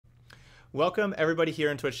Welcome everybody here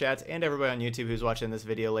in Twitch chats and everybody on YouTube who's watching this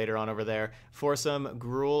video later on over there for some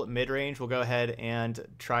Gruul Midrange. We'll go ahead and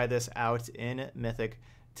try this out in Mythic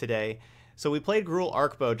today. So we played Gruul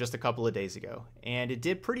Arcbow just a couple of days ago, and it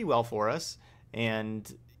did pretty well for us. And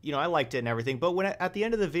you know, I liked it and everything. But when at the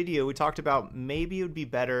end of the video, we talked about maybe it would be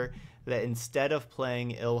better that instead of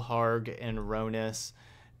playing Ilharg and Ronus,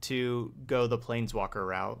 to go the Planeswalker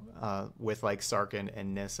route with like Sarkhan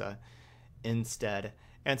and Nissa instead.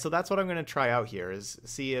 And so that's what I'm going to try out here, is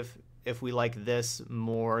see if we like this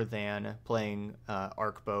more than playing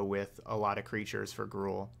Arcbow with a lot of creatures for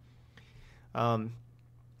Gruul.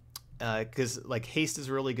 Because like haste is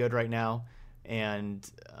really good right now, and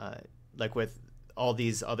like with all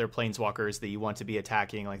these other Planeswalkers that you want to be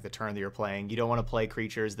attacking like the turn that you're playing, you don't want to play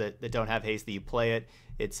creatures that don't have haste, that you play it,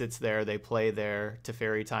 it sits there, they play their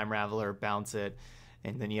Teferi Time Raveler, bounce it,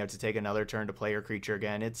 and then you have to take another turn to play your creature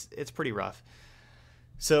again. It's pretty rough.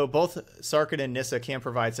 So both Sarkhan and Nissa can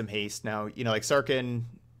provide some haste. Now, you know, like Sarkhan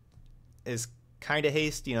is kind of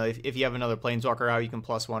haste. You know, if you have another Planeswalker out, you can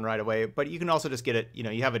 +1 right away. But you can also just get it, you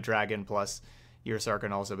know, you have a dragon plus your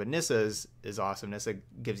Sarkhan also. But Nissa is awesome. Nissa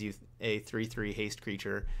gives you a 3/3 haste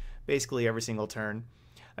creature basically every single turn.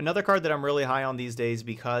 Another card that I'm really high on these days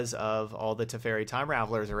because of all the Teferi Time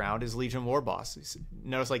Ravelers around is Legion Warboss.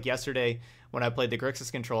 Notice like yesterday when I played the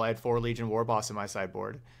Grixis control, I had 4 Legion Warboss in my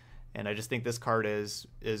sideboard. And I just think this card is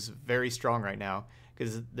very strong right now,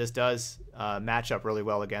 because this does match up really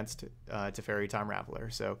well against Teferi Time Raveler.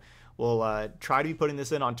 So we'll try to be putting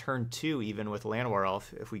this in on turn 2 even with Llanowar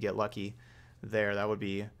Elf if we get lucky there. That would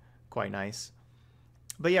be quite nice.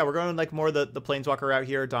 But yeah, we're going like more the Planeswalker out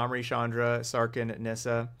here. Domri, Chandra, Sarkhan,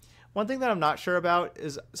 Nissa. One thing that I'm not sure about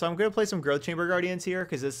is, so I'm going to play some Growth Chamber Guardians here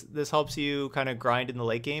because this helps you kind of grind in the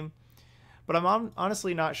late game. But I'm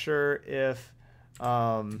honestly not sure if...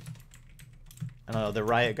 I don't know, the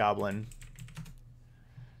Riot Goblin,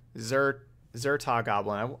 Zerta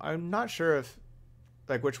Goblin. I'm not sure if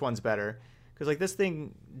like which one's better, because like this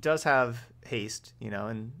thing does have haste, you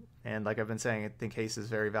know, and like I've been saying, I think haste is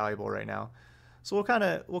very valuable right now. So we'll kind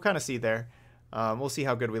of see there. We'll see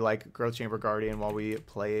how good we like Growth Chamber Guardian while we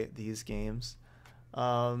play these games.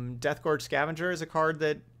 Deathgorge Scavenger is a card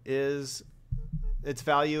that is, its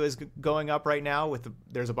value is going up right now with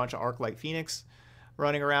there's a bunch of Arclight Phoenix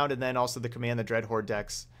running around, and then also the Command the Dreadhorde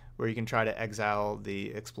decks where you can try to exile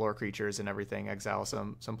the Explore creatures and everything, exile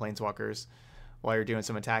some Planeswalkers while you're doing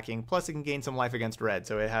some attacking. Plus it can gain some life against red,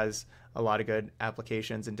 so it has a lot of good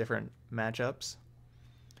applications in different matchups.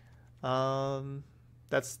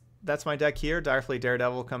 That's my deck here. Direfleet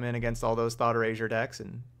Daredevil come in against all those Thought Erasure decks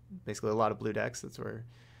and basically a lot of blue decks. That's where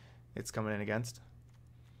it's coming in against.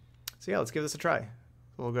 So yeah, let's give this a try.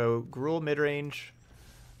 We'll go Gruul Midrange,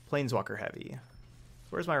 Planeswalker heavy.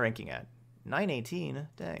 Where's my ranking at? 918?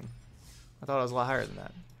 Dang. I thought I was a lot higher than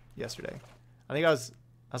that yesterday. I think I was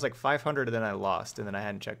like 500 and then I lost, and then I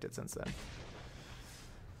hadn't checked it since then.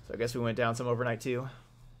 So I guess we went down some overnight too.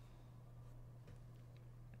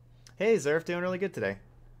 Hey, Zerf, doing really good today.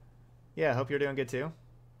 Yeah, hope you're doing good too.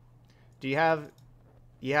 Do you have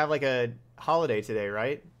like a holiday today,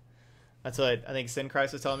 right? That's what I think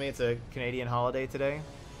Sinchrist was telling me. It's a Canadian holiday today.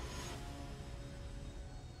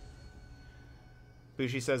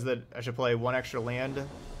 Bushi says that I should play 1 extra land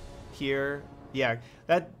here. Yeah,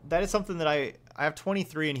 that is something that I have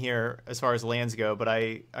 23 in here as far as lands go, but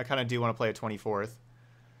I kind of do want to play a 24th.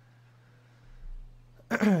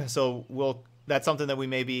 So that's something that we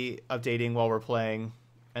may be updating while we're playing.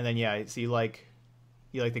 And then yeah, so you like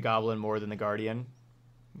the Goblin more than the Guardian.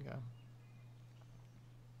 Okay.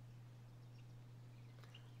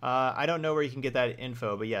 I don't know where you can get that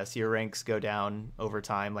info, but yes, your ranks go down over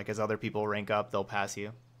time. Like as other people rank up, they'll pass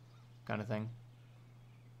you, kind of thing.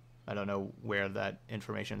 I don't know where that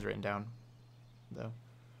information is written down, though.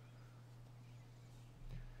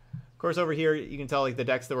 Of course, over here you can tell like the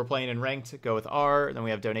decks that we're playing in ranked go with R. And then we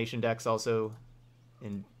have donation decks also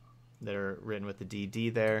that are written with the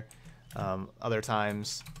DD there. Other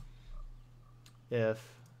times, if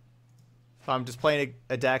I'm just playing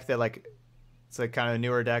a deck that like, it's like kind of a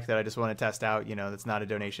newer deck that I just want to test out, you know, that's not a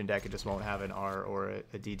donation deck. It just won't have an R or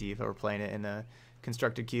a DD if I were playing it in a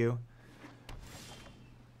constructed queue.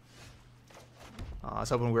 I was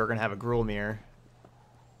hoping we were going to have a Gruul mirror.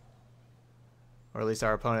 Or at least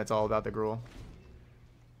our opponent's all about the Gruul.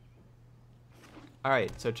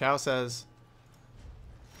 Alright, so Chow says...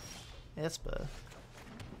 Espa.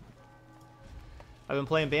 I've been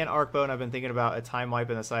playing Ban Arcbow, and I've been thinking about a time wipe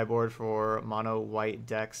in the sideboard for mono white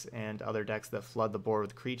decks and other decks that flood the board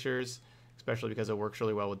with creatures, especially because it works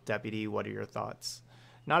really well with Deputy. What are your thoughts?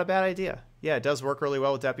 Not a bad idea. Yeah, it does work really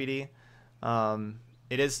well with Deputy.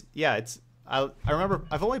 It is, yeah. I remember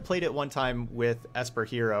I've only played it one time with Esper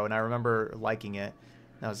Hero, and I remember liking it.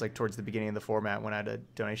 That was like towards the beginning of the format when I had a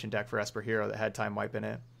donation deck for Esper Hero that had Time Wipe in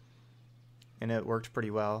it, and it worked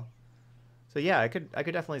pretty well. So yeah, I could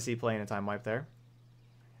definitely see playing a Time Wipe there,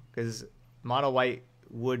 because mono white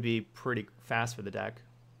would be pretty fast for the deck.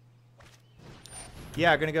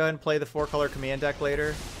 Yeah, I'm gonna go ahead and play the 4-color command deck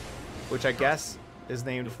later, which I guess is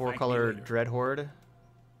named 4-color Dread Horde.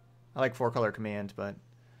 I like 4-color command, but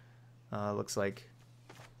looks like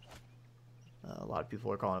a lot of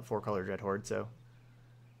people are calling it 4-color Dread Horde, so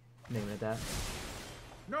name it that.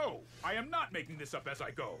 No, I am not making this up as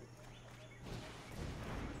I go.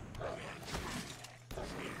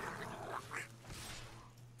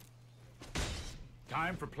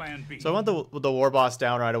 Time for plan B. So I want the War Boss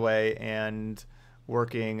down right away and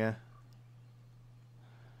working.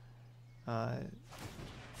 Oh,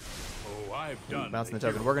 I've done. Bouncing the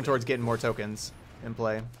token. Working towards getting more tokens in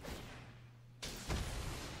play.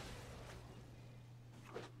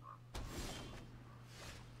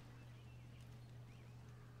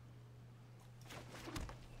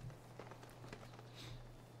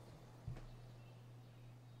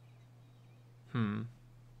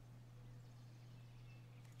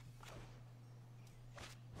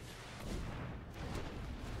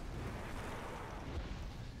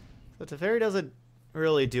 But Teferi doesn't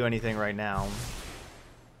really do anything right now.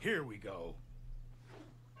 Here we go.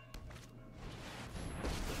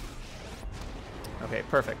 Okay,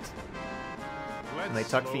 perfect. And they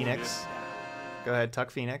tuck Phoenix. Go ahead, tuck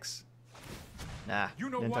Phoenix. Nah, you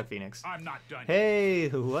know didn't what? tuck Phoenix. I'm not done. Hey,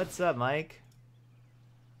 what's up, Mike?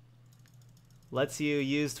 Lets you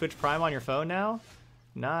use Twitch Prime on your phone now?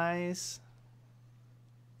 Nice.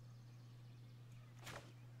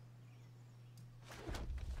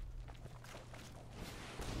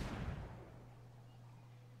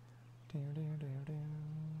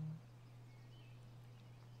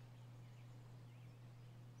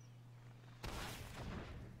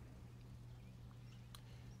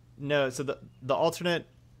 No, so the alternate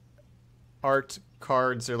art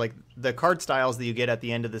cards, or like the card styles that you get at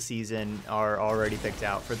the end of the season, are already picked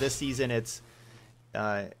out. For this season, it's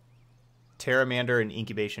Terramander and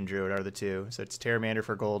Incubation Druid are the two. So it's Terramander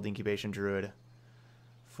for gold, Incubation Druid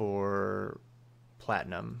for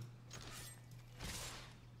platinum.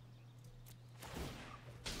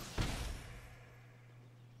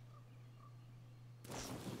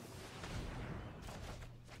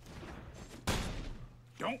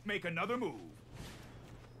 Don't make another move.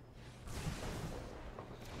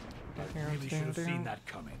 I really should have seen that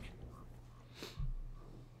coming.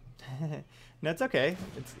 No, it's okay.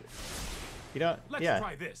 It's, you don't. Let's yeah.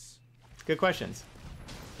 try this. Good questions.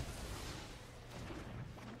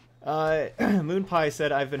 Moonpie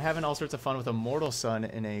said, I've been having all sorts of fun with Immortal Sun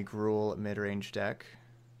in a Gruul Midrange deck.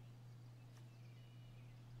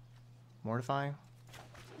 Mortifying?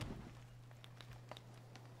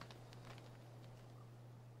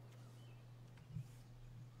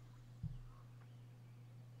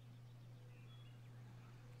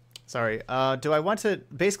 Sorry. Do I want to...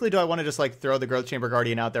 Basically, do I want to just like throw the Growth Chamber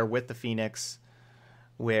Guardian out there with the Phoenix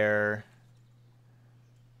where...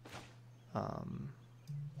 I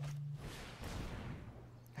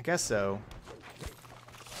guess so.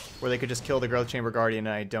 Where they could just kill the Growth Chamber Guardian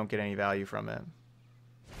and I don't get any value from it.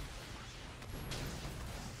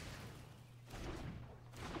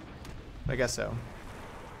 I guess so.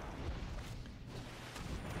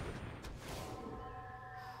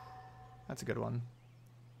 That's a good one.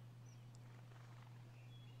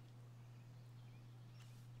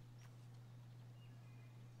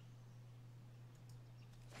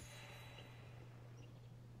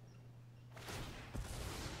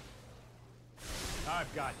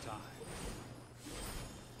 I've got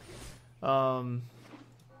time.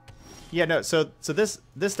 Yeah, no. So this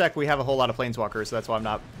deck we have a whole lot of Planeswalkers, so that's why I'm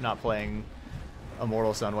not playing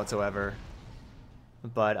Immortal Sun whatsoever.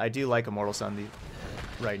 But I do like Immortal Sun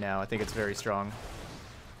right now. I think it's very strong.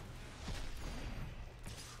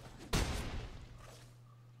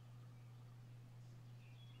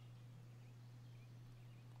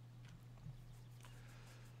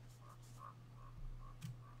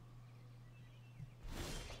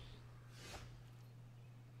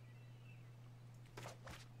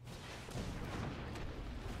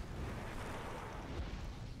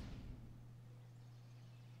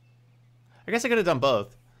 I guess I could have done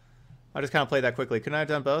both. I just kind of played that quickly. Couldn't I have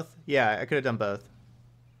done both? Yeah, I could have done both.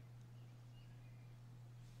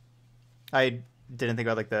 I didn't think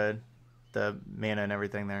about like the mana and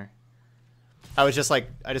everything there. I was just like,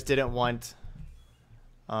 I just didn't want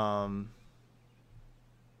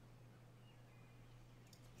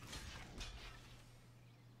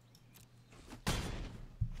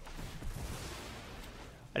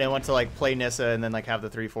I didn't want to like play Nissa and then like have the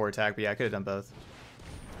 3/4 attack, but yeah, I could have done both.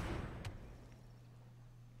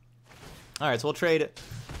 All right, so we'll trade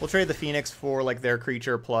the Phoenix for like their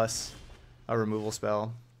creature plus a removal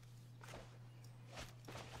spell.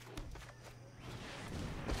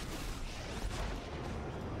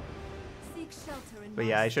 But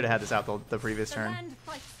yeah, I should have had this out the previous turn.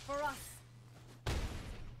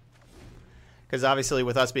 Because obviously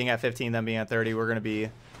with us being at 15, them being at 30, we're going to be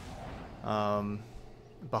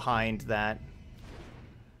behind that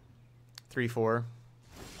 3/4.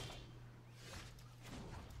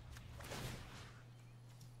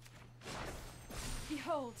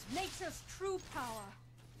 Behold nature's true power.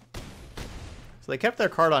 So they kept their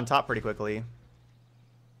card on top pretty quickly.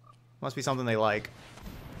 Must be something they like.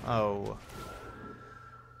 Oh.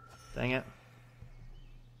 Dang it.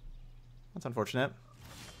 That's unfortunate.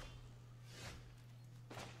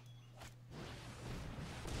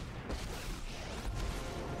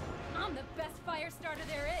 I'm the best fire starter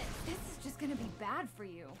there is. This is just gonna be bad for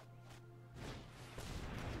you.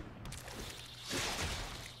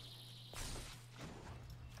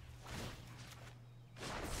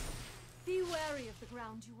 Be wary of the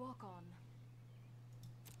ground you walk on.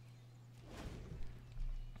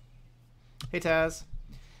 Hey Taz.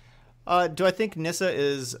 Do I think Nissa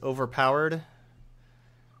is overpowered?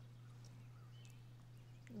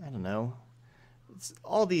 I don't know.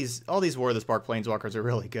 All these War of the Spark Planeswalkers are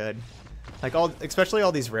really good. Like especially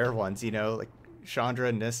all these rare ones, you know, like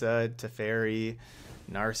Chandra, Nissa, Teferi,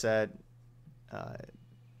 Narset,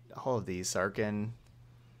 all of these, Sarkhan,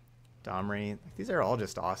 Domri. Like, these are all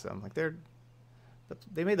just awesome. Like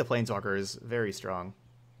they made the Planeswalkers very strong.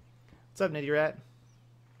 What's up, Nitty Rat?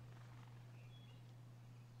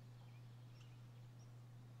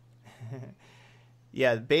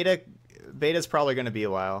 Yeah, beta's probably going to be a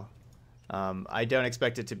while. I don't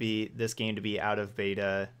expect it to be this game to be out of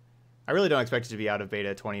beta. I really don't expect it to be out of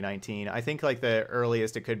beta 2019. I think like the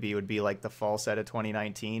earliest it could be would be like the fall set of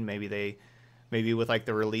 2019. Maybe with like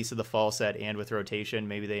the release of the fall set and with rotation,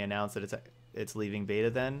 maybe they announce that it's leaving beta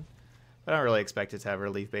then. But I don't really expect it to ever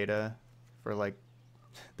leave beta for like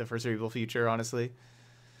the foreseeable future, honestly.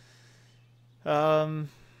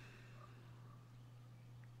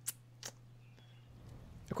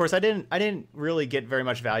 Of course, I didn't really get very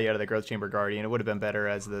much value out of the Growth Chamber Guardian. It would have been better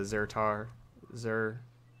as the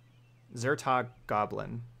Zertog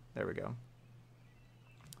Goblin. There we go.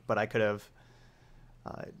 But I could have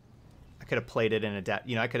played it in a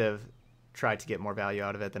you know, I could have tried to get more value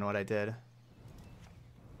out of it than what I did.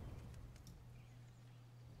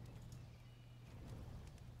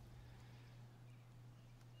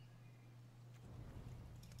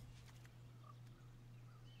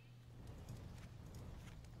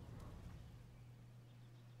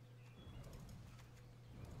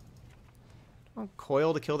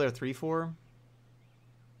 Coil to kill their 3/4.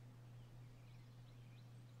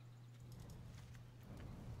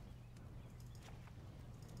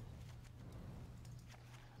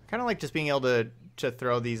 Kind of like just being able to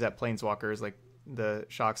throw these at planeswalkers, like the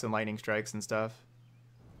shocks and lightning strikes and stuff.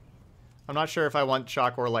 I'm not sure if I want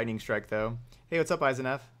shock or lightning strike though. Hey, what's up,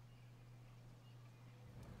 Eisenf?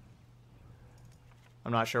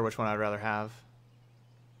 I'm not sure which one I'd rather have.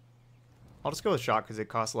 I'll just go with shock because it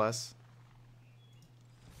costs less.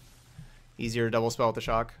 Easier to double spell with the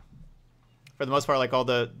shock. For the most part, like all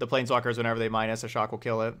the planeswalkers, whenever they minus, a shock will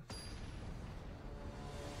kill it.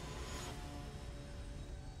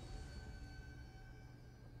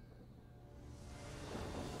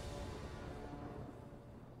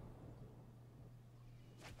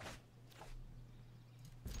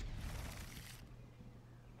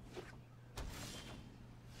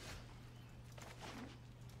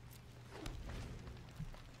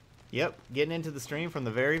 Yep, getting into the stream from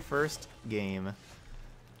the very first game.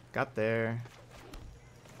 Got there.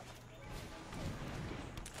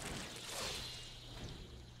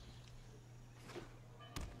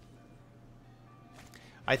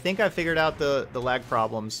 I think I figured out the lag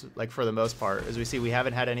problems, like for the most part. As we see, we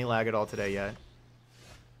haven't had any lag at all today yet.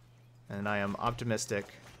 And I am optimistic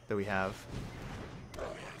that we have.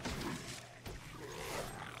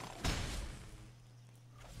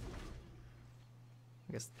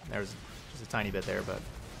 I guess there's just a tiny bit there, but...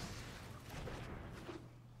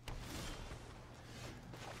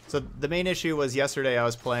 So the main issue was yesterday I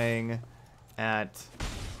was playing at...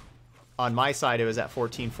 On my side, it was at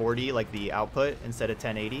 1440, like the output, instead of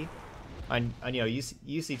 1080. And you know, you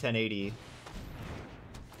see 1080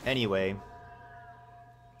 anyway.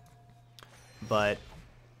 But...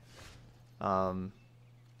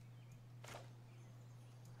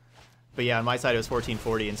 But yeah, on my side it was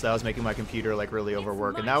 1440, and so that was making my computer like really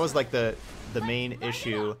overwork, and that was like the main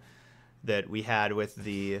issue that we had with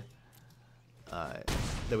the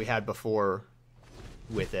that we had before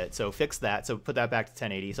with it. So fix that. So put that back to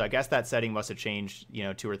 1080. So I guess that setting must have changed, you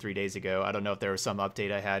know, 2 or 3 days ago. I don't know if there was some update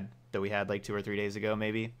that we had like 2 or 3 days ago,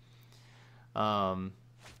 maybe.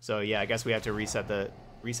 So yeah, I guess we have to reset the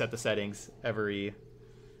settings every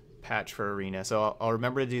patch for Arena. So I'll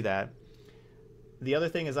remember to do that. The other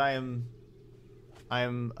thing is I'm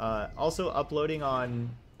also uploading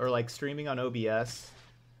on, or like streaming on OBS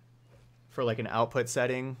for like an output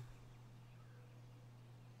setting.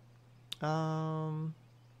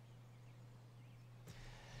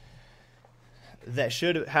 That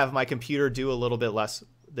should have my computer do a little bit less.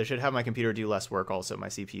 That should have my computer do less work also, my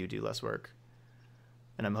CPU do less work.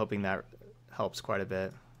 And I'm hoping that helps quite a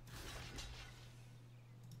bit.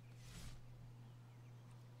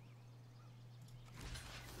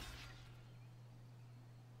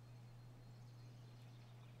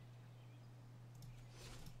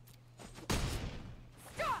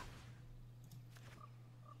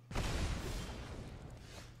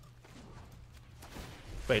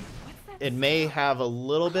 Wait, it may have a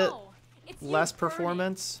little bit less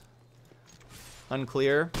performance.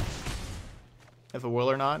 Unclear if it will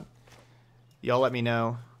or not. Y'all let me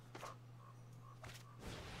know.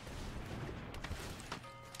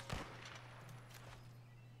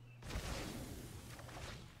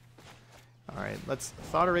 Alright, let's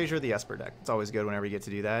Thought Erasure the Esper deck. It's always good whenever you get to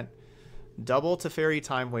do that. Double Teferi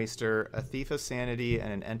Time Waster, a Thief of Sanity,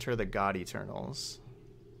 and an Enter the God Eternals.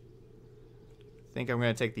 I think I'm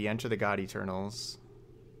going to take the Enter the God Eternals.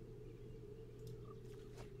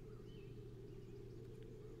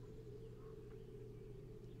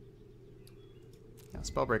 Yeah,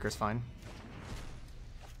 Spellbreaker's fine.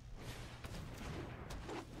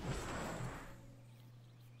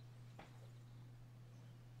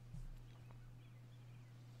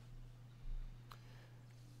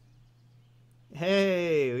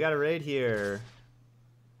 Hey, we got a raid here.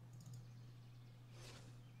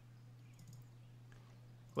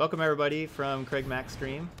 Welcome everybody from Craig Mack's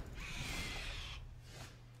stream.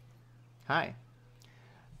 Hi.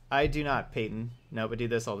 I do not, Peyton. No, but do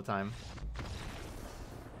this all the time.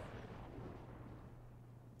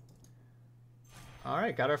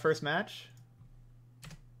 Alright, got our first match.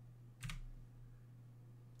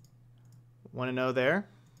 1-0 there.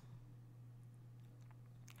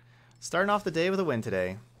 Starting off the day with a win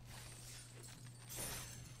today.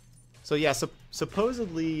 So yeah,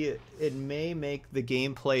 supposedly it may make the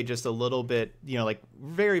gameplay just a little bit, you know, like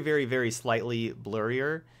very, very, very slightly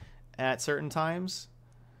blurrier at certain times.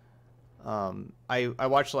 I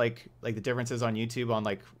watched like the differences on YouTube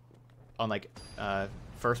on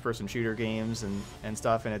first-person shooter games and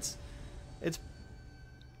stuff, and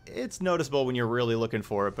it's noticeable when you're really looking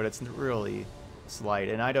for it, but it's really slight,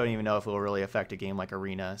 and I don't even know if it will really affect a game like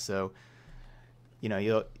Arena. So, you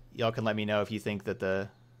know, y'all can let me know if you think that the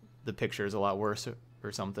picture is a lot worse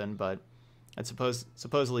or something, but I suppose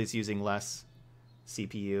supposedly it's using less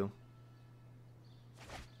CPU.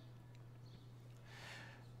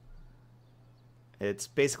 It's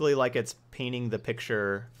basically like it's painting the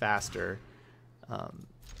picture faster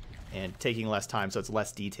and taking less time, so it's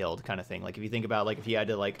less detailed kind of thing. Like if you think about like if you had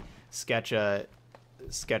to like sketch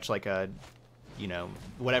like a, you know,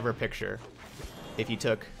 whatever picture, if you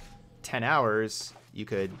took 10 hours, you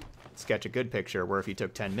could sketch a good picture, where if you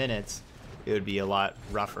took 10 minutes, it would be a lot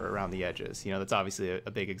rougher around the edges. You know, that's obviously a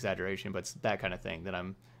big exaggeration, but it's that kind of thing that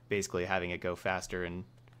I'm basically having it go faster and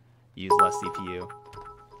use less CPU.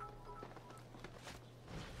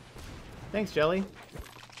 Thanks, Jelly.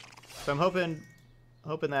 So I'm hoping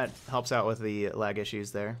that helps out with the lag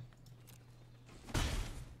issues there.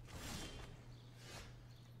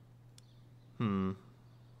 So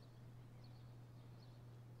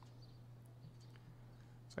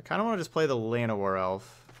I kind of want to just play the Llanowar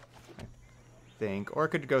Elf, I think. Or I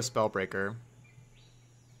could go Spellbreaker.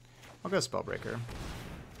 I'll go Spellbreaker.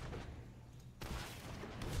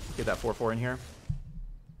 Get that 4/4 in here.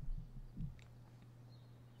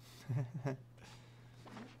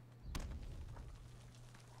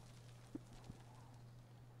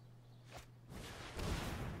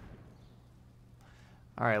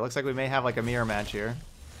 Alright, looks like we may have like a mirror match here.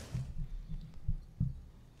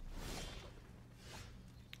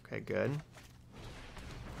 Okay, good.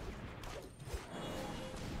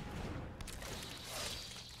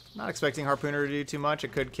 Not expecting Harpooner to do too much.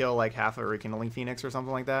 It could kill like half a Rekindling Phoenix or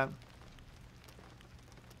something like that.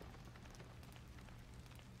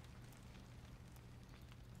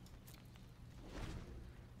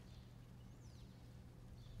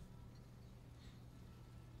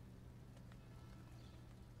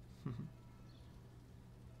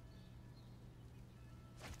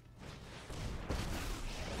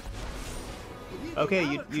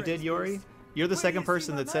 Okay, you did, Yori? You're the second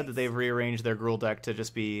person that said that they've rearranged their Gruul deck to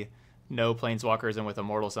just be no Planeswalkers and with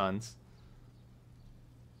Immortal Suns.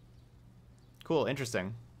 Cool,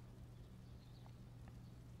 interesting.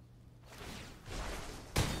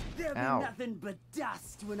 There'll Ow. be nothing but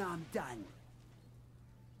dust when I'm done.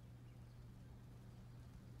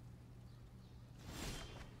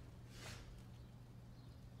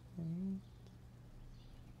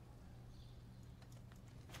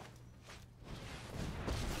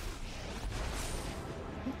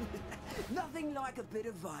 Nothing like a bit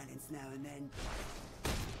of violence now and then.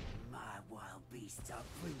 My wild beasts are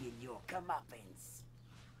bringing your comeuppance.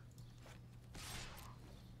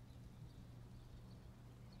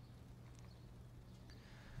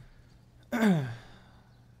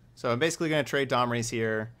 So I'm basically going to trade Domries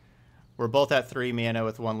here. We're both at 3 mana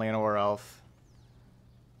with 1 Llanowar Elf.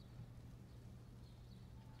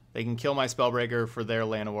 They can kill my Spellbreaker for their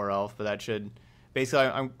Llanowar Elf, but that should...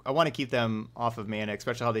 Basically, I want to keep them off of mana,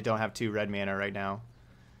 especially how they don't have 2 red mana right now.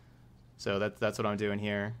 So that's what I'm doing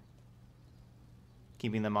here.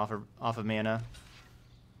 Keeping them off of mana.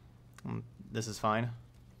 This is fine.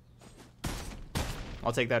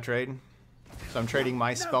 I'll take that trade. So I'm trading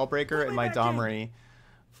my Spellbreaker and my Domri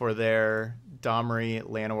for their Domri,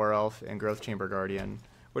 Llanowar Elf, and Growth Chamber Guardian.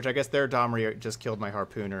 Which I guess their Domri just killed my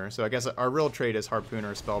Harpooner. So I guess our real trade is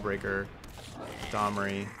Harpooner, Spellbreaker,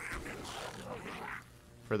 Domri.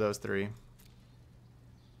 For those 3.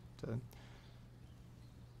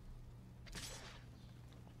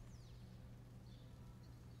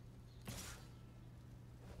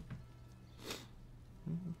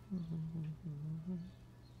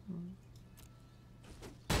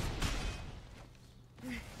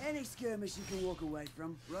 Any skirmish you can walk away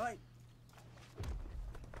from, right?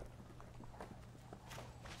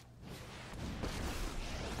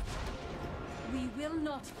 We will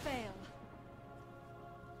not fail.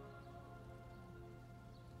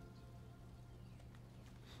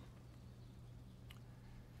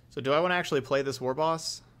 So do I want to actually play this War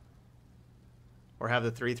Boss? Or have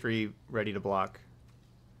the 3/3 ready to block?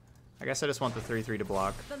 I guess I just want the 3/3 to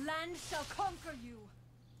block. The land shall conquer you.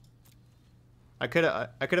 I could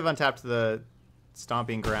have untapped the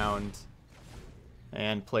Stomping Ground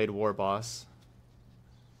and played War Boss.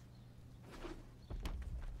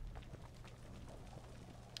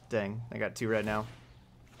 Dang, I got 2 red now.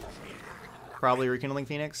 Probably Rekindling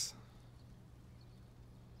Phoenix.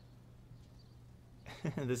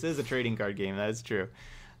 This is a trading card game, that is true.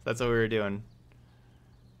 That's what we were doing.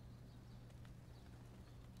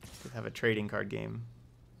 We have a trading card game.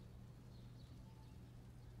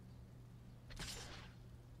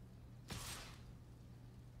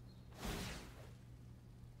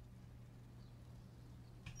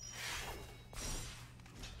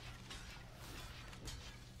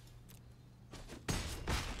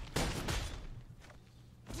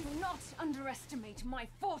 Do not underestimate my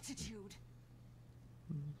fortitude.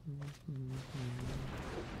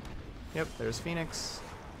 Yep, there's Phoenix.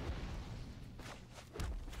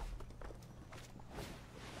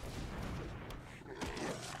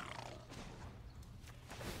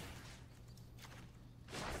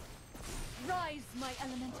 Rise, my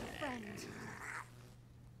elemental friend.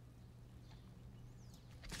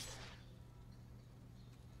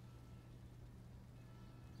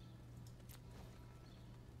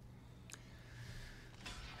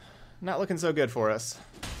 Not looking so good for us.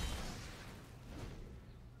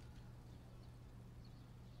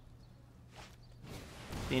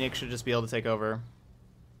 Phoenix should just be able to take over.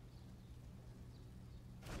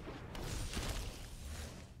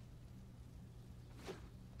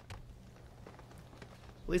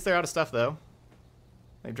 At least they're out of stuff, though.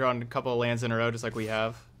 They've drawn a couple of lands in a row, just like we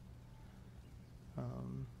have.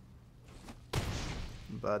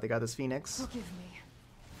 But they got this Phoenix. Forgive me.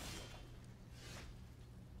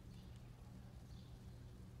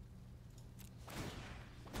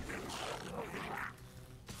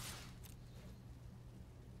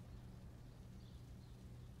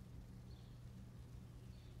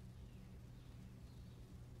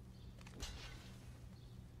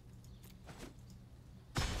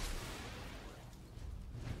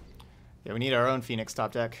 Yeah, we need our own Phoenix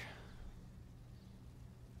top deck.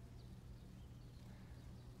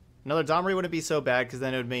 Another Domri wouldn't be so bad, because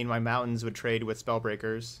then it would mean my mountains would trade with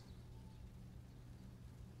Spellbreakers.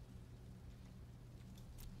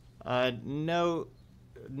 No,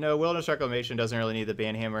 Wilderness Reclamation doesn't really need the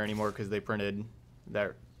Banhammer anymore, because they printed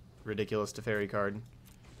that ridiculous Teferi card.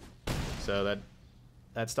 So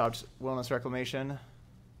that stopped Wilderness Reclamation.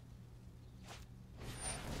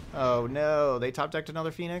 Oh no, they top decked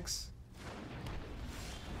another Phoenix?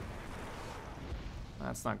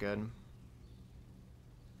 That's not good.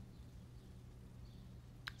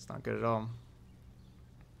 It's not good at all.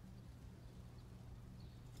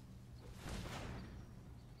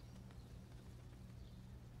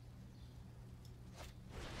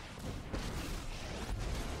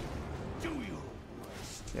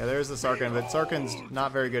 Yeah, there's the Sarkhan, but Sarkhan's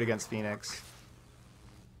not very good against Phoenix.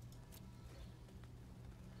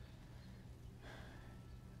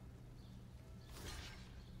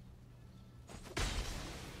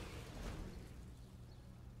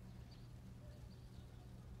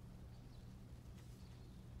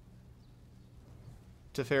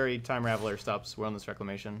 Teferi Time Raveler stops Wellness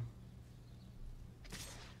Reclamation.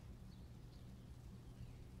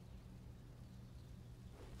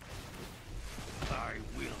 I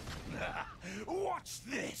will. Watch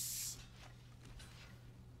this.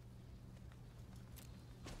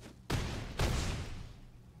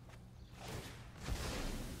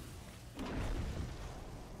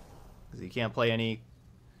 Because you can't play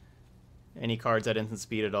any cards at instant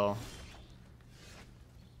speed at all.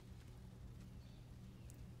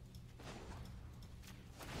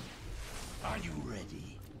 Are you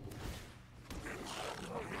ready?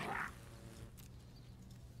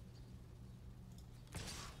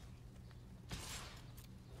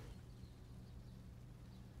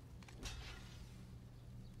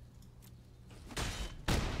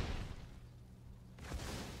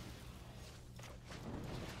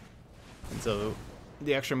 And so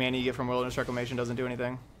the extra mana you get from Wilderness Reclamation doesn't do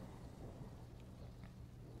anything.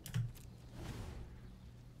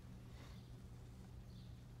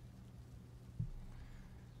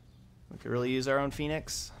 We could really use our own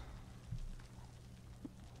Phoenix.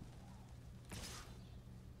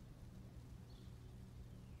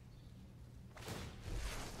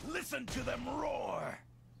 Listen to them roar!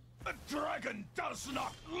 The dragon does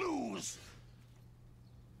not lose!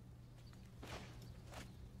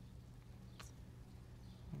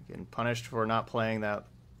 Getting punished for not playing that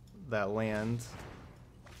land.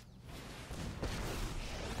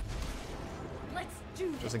 Let's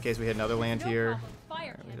do this. Just in case we hit another land No here. problem.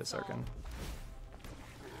 Fire We hit a can't Sarkhan.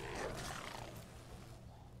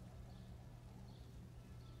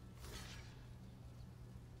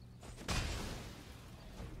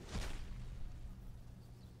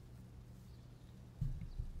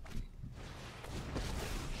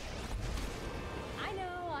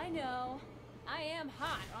 I know. I am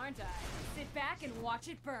hot, aren't I? Sit back and watch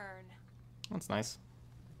it burn. That's nice.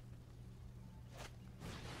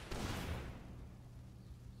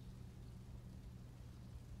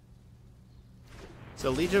 So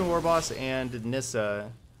Legion, Warboss, and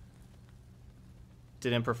Nissa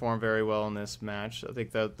didn't perform very well in this match. I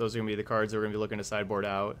think that those are going to be the cards that we're going to be looking to sideboard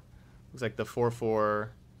out. Looks like the 4/4,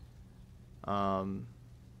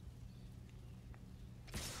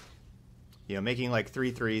 you know, making like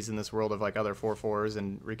 3/3s in this world of like other 4/4s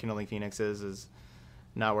and Rekindling Phoenixes is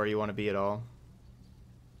not where you want to be at all.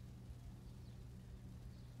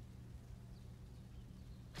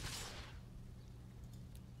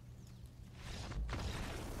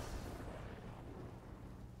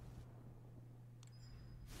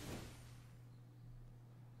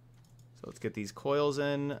 So let's get these coils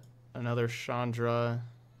in. Another Chandra.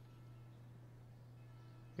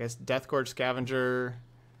 I guess Deathgorge Scavenger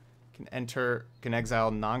can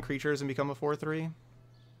exile non-creatures and become a 4/3.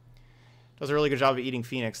 Does a really good job of eating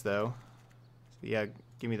Phoenix though. So yeah,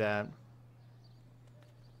 give me that.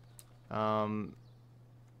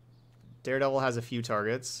 Daredevil has a few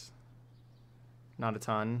targets. Not a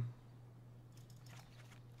ton.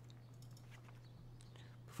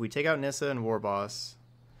 If we take out Nissa and Warboss,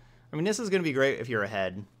 I mean, Nissa's going to be great if you're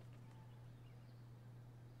ahead.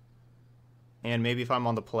 And maybe if I'm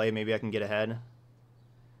on the play, maybe I can get ahead.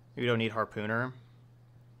 Maybe we don't need Harpooner.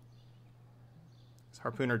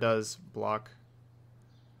 Harpooner does block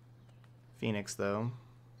Phoenix, though.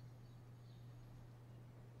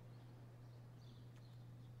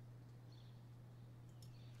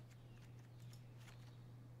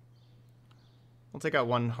 We'll take out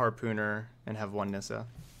one Harpooner and have one Nissa.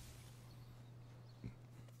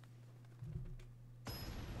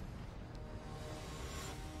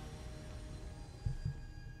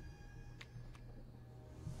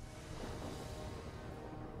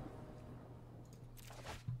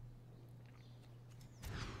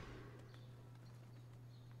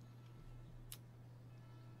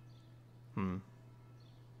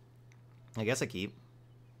 I guess I keep.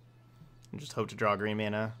 And just hope to draw green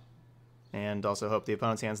mana. And also hope the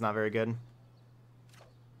opponent's hand's not very good.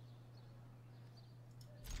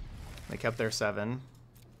 They kept their 7.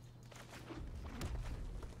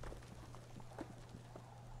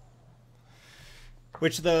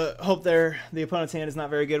 Which the hope there, the opponent's hand is not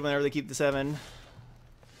very good whenever they keep the 7.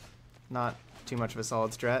 Not too much of a solid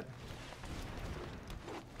strat.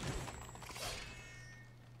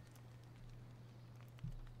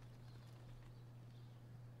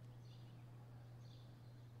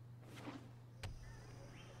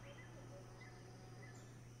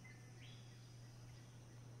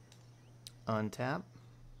 Untap.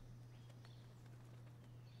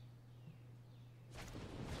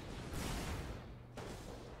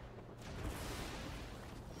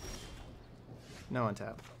 No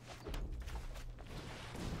untap.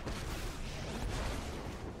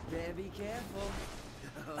 Better be careful.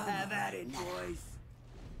 Have at it, boys.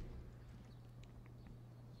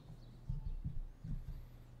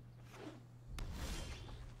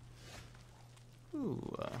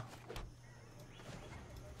 Ooh.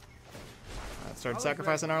 Let's start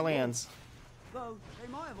sacrificing our lands. Though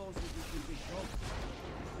they might have also just been big shots.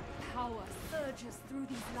 Power surges through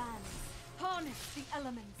these lands. Harness the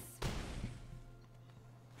elements.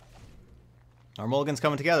 Our mulligan's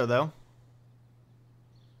coming together, though.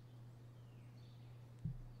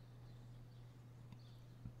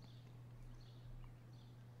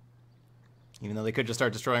 Even though they could just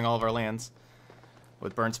start destroying all of our lands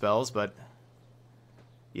with burn spells, but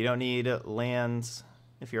you don't need lands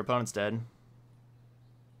if your opponent's dead.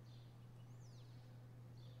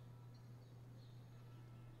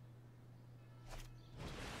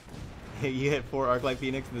 You hit 4 Arclight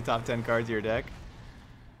Phoenix in the top 10 cards of your deck.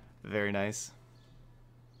 Very nice.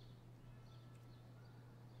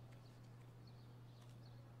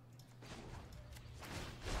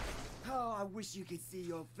 Oh, I wish you could see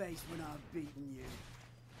your face when I'm beating you.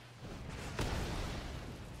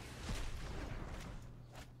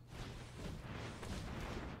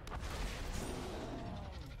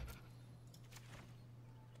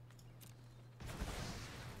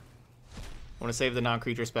 I want to save the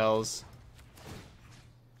non-creature spells.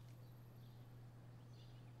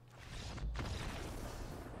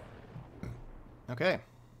 Okay.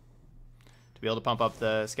 To be able to pump up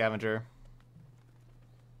the scavenger.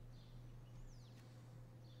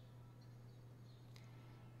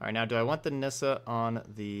 Alright, now do I want the Nissa on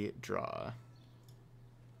the draw?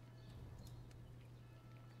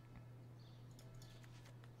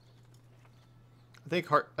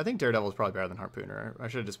 I think Daredevil is probably better than Harpooner. I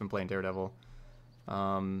should have just been playing Daredevil.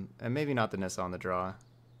 And maybe not the Nissa on the draw.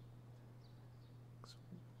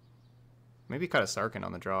 Maybe cut a Sarkhan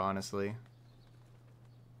on the draw, honestly.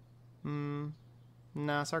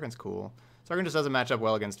 Nah, Sarkhan's cool. Sarkhan just doesn't match up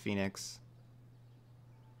well against Phoenix.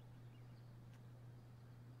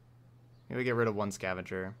 Maybe get rid of 1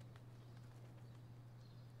 Scavenger.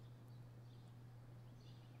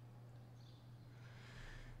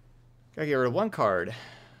 Gotta get rid of 1 card. I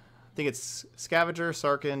think it's Scavenger,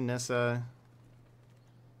 Sarkhan, Nissa.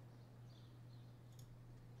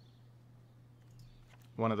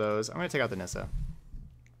 One of those. I'm gonna take out the Nissa.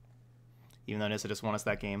 Even though Nissa just won us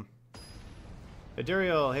that game.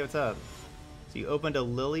 Aduriel, hey, what's up? So you opened a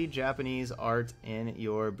Lily Japanese art in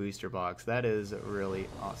your booster box. That is really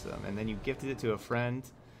awesome. And then you gifted it to a friend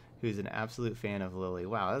who's an absolute fan of Lily.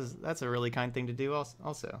 Wow, that's a really kind thing to do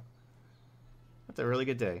also. That's a really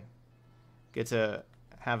good day. Get to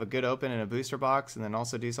have a good open in a booster box and then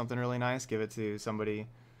also do something really nice. Give it to somebody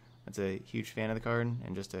that's a huge fan of the card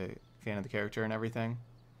and just a fan of the character and everything.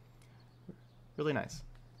 Really nice.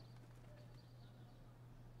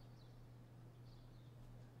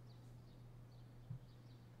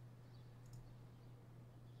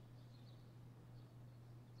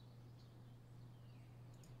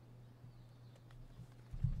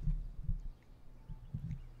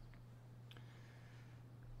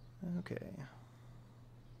 Okay.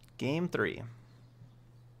 Game 3.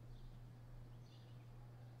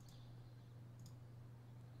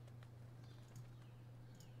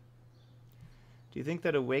 Do you think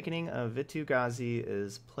that Awakening of Vitu-Ghazi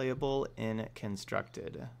is playable in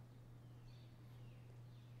Constructed?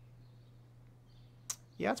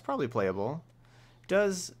 Yeah, it's probably playable.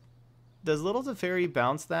 Does Little Teferi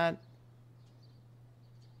bounce that?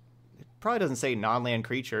 It probably doesn't say non-land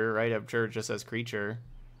creature, right? I'm sure it just says creature.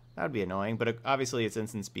 That would be annoying, but obviously it's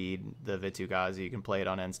instant speed, the Vitu-Ghazi. You can play it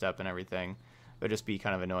on end step and everything. It would just be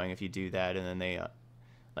kind of annoying if you do that and then they,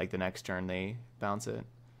 like the next turn, they bounce it.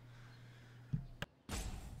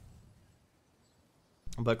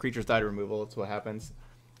 But creatures die to removal, that's what happens.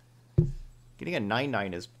 Getting a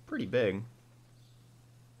 9/9 is pretty big.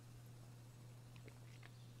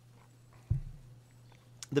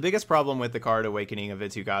 The biggest problem with the card Awakening of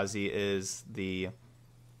Vitu-Ghazi is the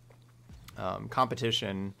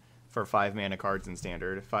competition for 5 mana cards in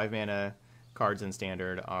Standard. 5 mana cards in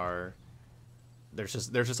Standard are there's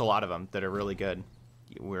just a lot of them that are really good.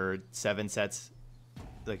 We're 7 sets,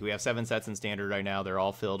 like we have 7 sets in standard right now. They're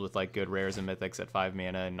all filled with like good rares and mythics at 5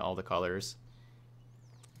 mana and all the colors.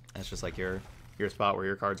 That's just like your spot where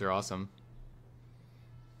your cards are awesome.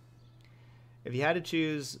 If you had to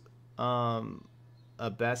choose a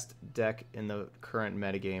best deck in the current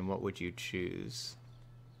metagame, what would you choose?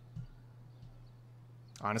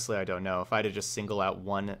 Honestly, I don't know. If I had to just single out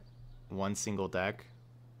one single deck,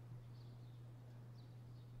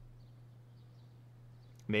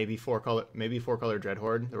 maybe four color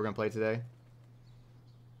Dreadhorde that we're gonna play today.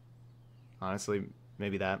 Honestly,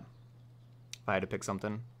 maybe that. If I had to pick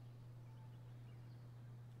something.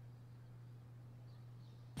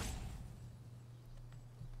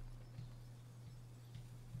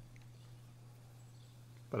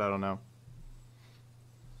 But I don't know.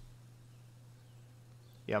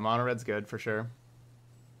 Yeah, mono red's good for sure. Our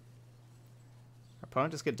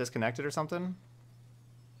opponent just get disconnected or something?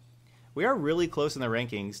 We are really close in the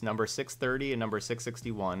rankings, number 630 and number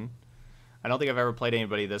 661. I don't think I've ever played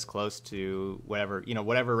anybody this close to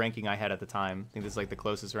whatever ranking I had at the time. I think this is like the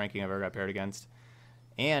closest ranking I've ever got paired against.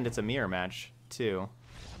 And it's a mirror match too.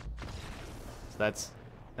 So that's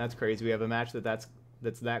crazy. We have a match that's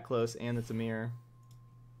that close and it's a mirror.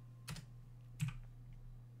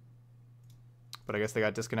 But I guess they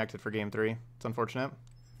got disconnected for game 3. It's unfortunate.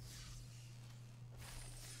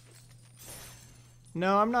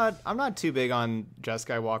 No, I'm not too big on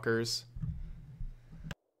Jeskai Walkers.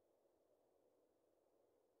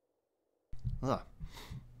 Ugh.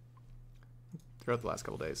 Throughout the last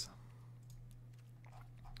couple days.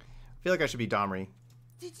 I feel like I should be Domri.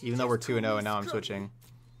 Even though we're 2-0 and now I'm switching.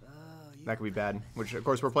 That could be bad. Which of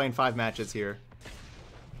course we're playing 5 matches here.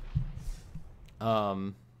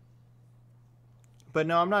 But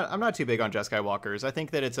no, I'm not too big on Jeskai Walkers. I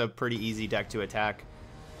think that it's a pretty easy deck to attack.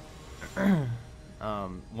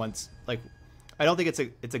 Once, like, I don't think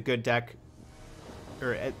it's a good deck,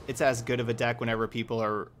 or it's as good of a deck whenever people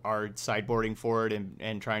are sideboarding for it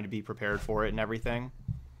and trying to be prepared for it and everything.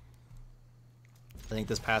 I think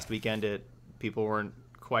this past weekend people weren't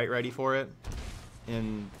quite ready for it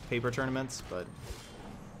in paper tournaments, but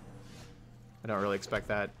I don't really expect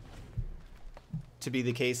that to be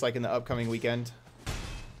the case like in the upcoming weekend.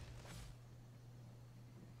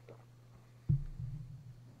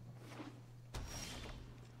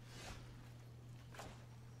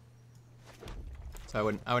 So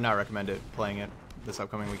I would not recommend playing it this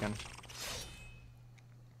upcoming weekend.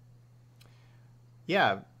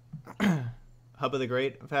 Yeah, Hub of the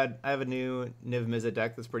Great. I have a new Niv Mizzet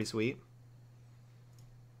deck that's pretty sweet.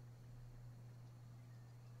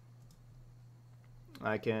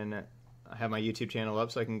 I have my YouTube channel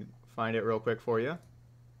up so I can find it real quick for you.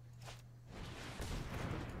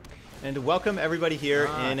 And welcome everybody here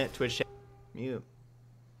in Twitch chat. Mute.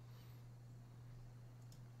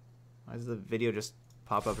 Why does the video just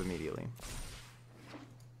pop up immediately?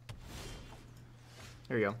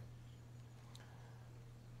 There you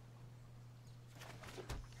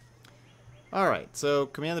go. Alright, so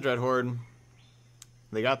Command the Dreadhorde.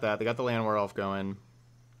 They got that. They got the Land War Elf going.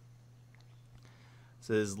 This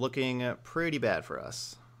is looking pretty bad for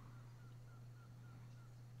us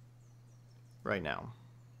right now.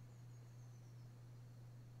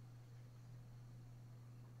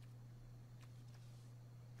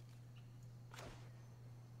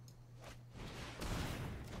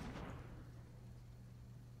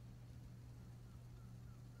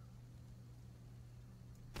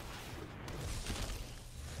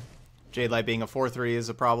 Jade Light being a 4/3 is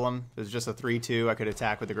a problem. If it's just a 3/2, I could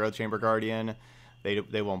attack with the Growth Chamber Guardian.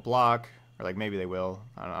 They won't block, or like maybe they will.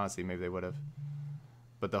 I don't know, honestly, maybe they would have.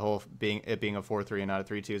 But the whole being a 4/3 and not a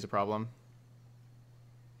 3/2 is a problem.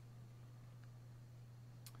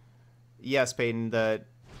 Yes, Peyton, the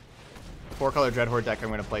 4-color Dreadhorde deck I'm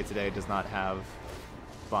going to play today does not have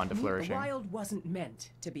Bond to Flourishing. The wild wasn't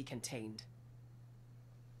meant to be contained.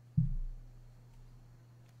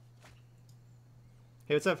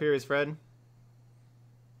 Hey, what's up, Furious Fred?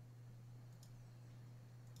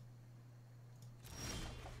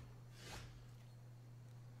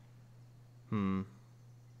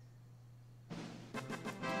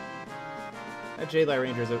 That Jade Light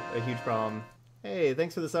Ranger is a huge problem. Hey,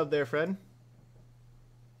 thanks for the sub there, Fred.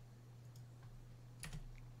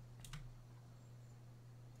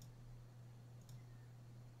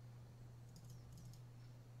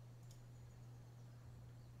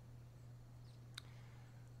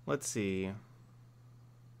 Let's see.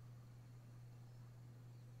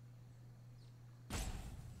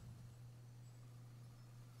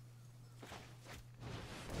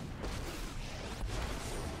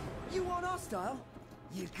 You want hostile?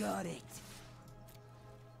 You got it.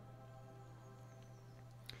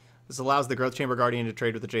 This allows the Growth Chamber Guardian to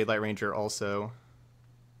trade with the Jade Light Ranger also.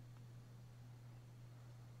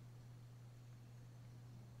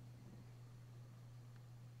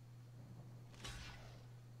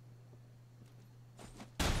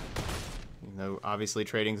 Even though obviously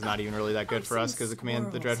trading's not even really that good for us because of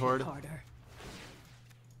Command the Dread Horde.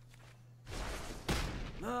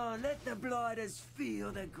 Oh, let the blighters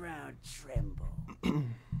feel the ground tremble.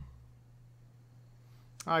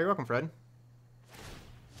 Oh, you're welcome, Fred.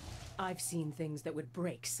 I've seen things that would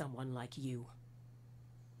break someone like you.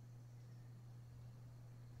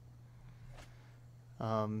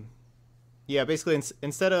 Yeah, basically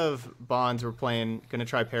instead of Bonds, we're gonna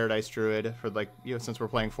try Paradise Druid for like, you know, since we're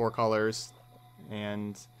playing 4 colors,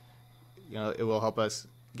 and you know it will help us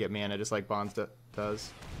get mana just like Bonds does.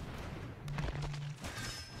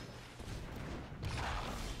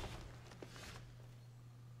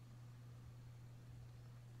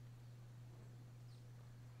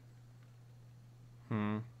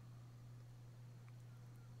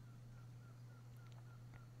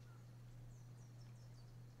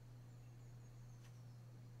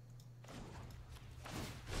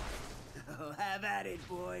 Oh, have at it,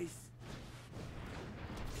 boys.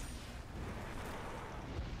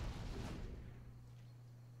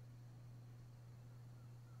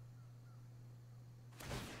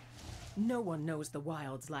 No one knows the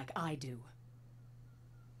wilds like I do.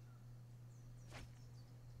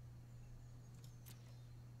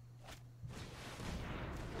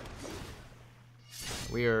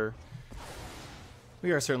 We are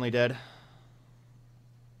certainly dead.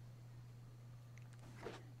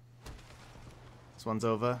 This one's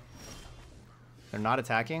over. They're not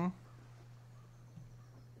attacking.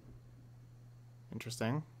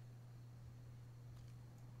 Interesting.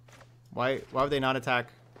 Why would they not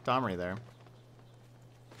attack Domri there?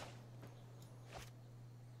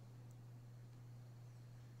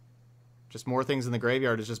 Just more things in the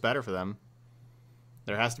graveyard is just better for them.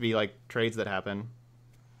 There has to be like trades that happen.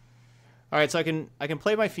 All right, so I can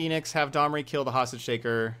play my Phoenix, have Domri kill the Hostage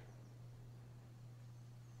Taker.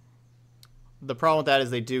 The problem with that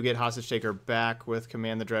is they do get Hostage Taker back with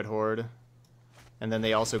Command the Dread Horde, and then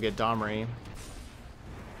they also get Domri.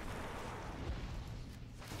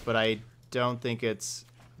 But I don't think it's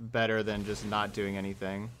better than just not doing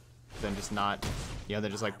anything, than just not, you know,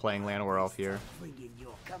 than just like playing Llanowar Elf here. Bringing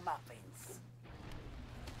your comeuppance.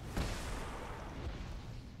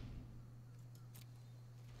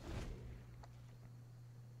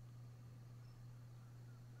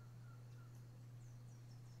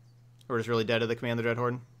 We're just really dead to the Command the Dread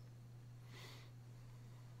Horde.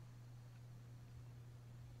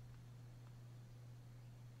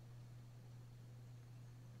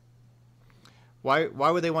 Why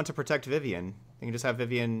would they want to protect Vivian? They can just have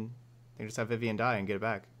Vivian die and get it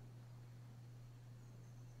back.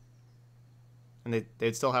 And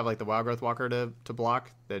they'd still have like the Wild Growth Walker to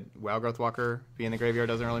block. That Wild Growth Walker being in the graveyard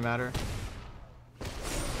doesn't really matter.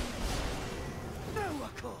 No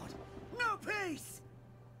accord, no peace.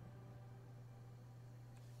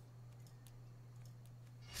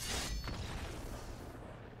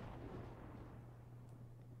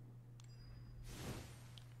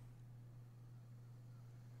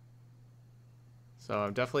 So I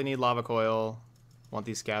definitely need Lava Coil. Want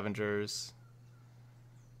these Scavengers.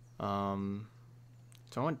 Do I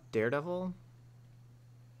want Daredevil?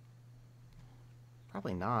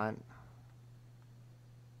 Probably not.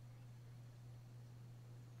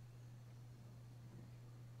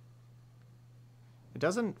 It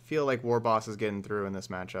doesn't feel like War Boss is getting through in this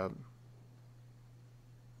matchup.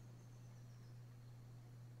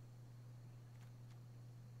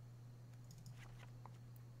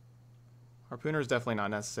 Harpooner is definitely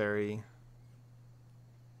not necessary.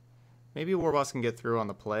 Maybe War Boss can get through on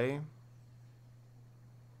the play.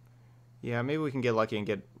 Yeah, maybe we can get lucky and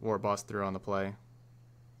get War Boss through on the play.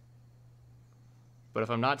 But if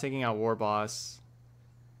I'm not taking out War Boss,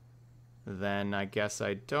 then I guess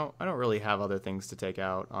I don't really have other things to take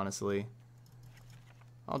out, honestly.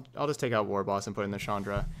 I'll just take out War Boss and put in the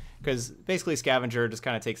Chandra, because basically Scavenger just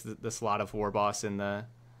kind of takes the slot of War Boss in the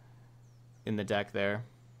deck there.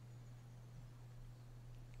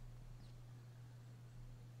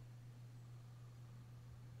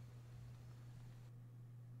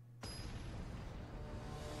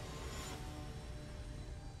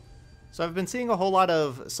 So I've been seeing a whole lot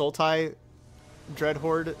of Sultai Dread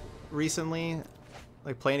Horde recently,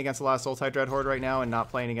 like playing against a lot of Sultai Dread Horde right now and not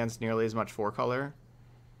playing against nearly as much 4-color.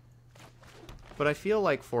 But I feel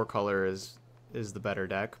like 4-color is the better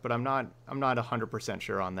deck, but I'm not 100%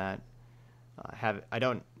 sure on that. I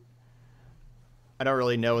don't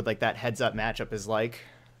really know what like that heads up matchup is like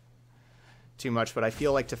too much, but I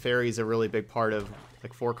feel like Teferi is a really big part of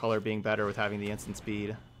like 4-color being better with having the instant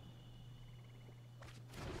speed.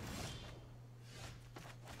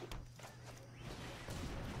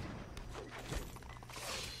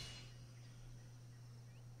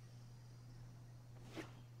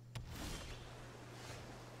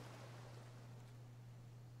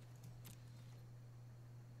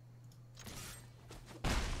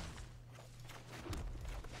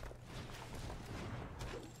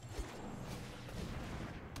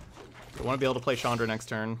 I want to be able to play Chandra next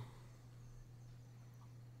turn.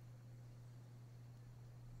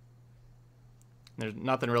 There's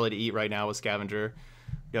nothing really to eat right now with Scavenger.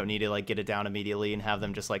 You don't need to like get it down immediately and have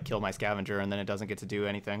them just like kill my Scavenger and then it doesn't get to do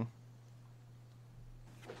anything.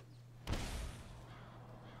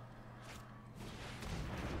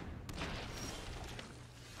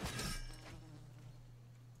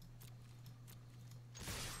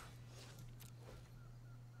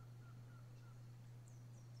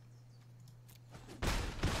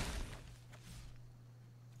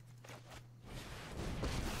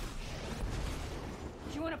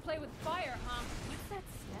 You want to play with fire, huh? What's that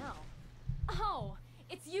smell? Oh,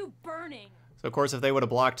 it's you burning. So of course if they would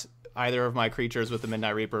have blocked either of my creatures with the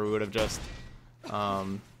Midnight Reaper, we would have just Now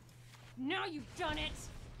you've done it.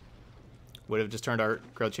 turned our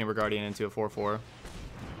Growth Chamber Guardian into a 4/4.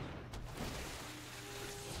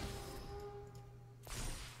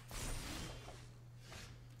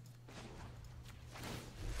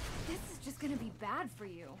 This is just gonna be bad for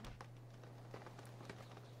you.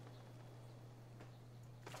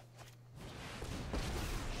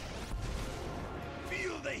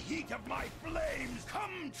 Feel the heat of my flames.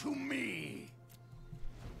 Come to me.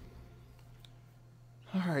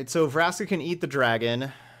 Alright, so Vraska can eat the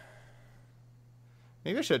dragon.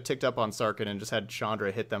 Maybe I should have ticked up on Sarkhan and just had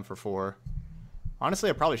Chandra hit them for 4. Honestly,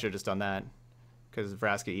 I probably should have just done that. Because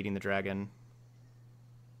Vraska eating the dragon.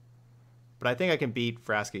 But I think I can beat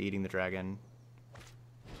Vraska eating the dragon.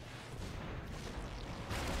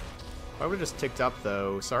 If I would have just ticked up,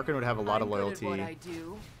 though, Sarkhan would have a lot of loyalty.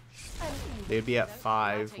 They would be at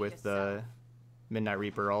 5 with the Midnight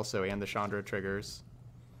Reaper also and the Chandra triggers.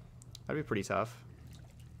 That'd be pretty tough.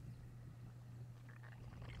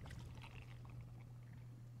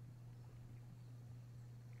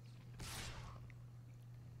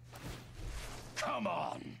 Come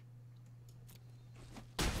on.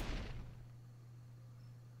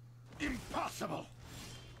 Impossible.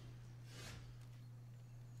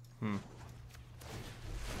 There's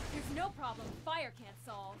no problem fire can't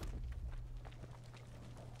solve.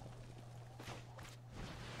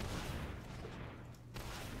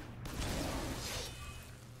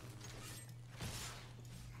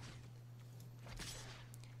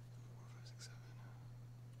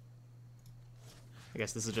 I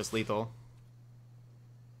guess this is just lethal.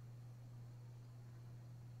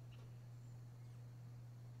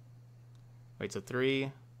 Wait, so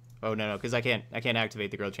 3? Oh no, because I can't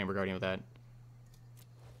activate the Growth Chamber Guardian with that.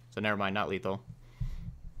 So never mind, not lethal.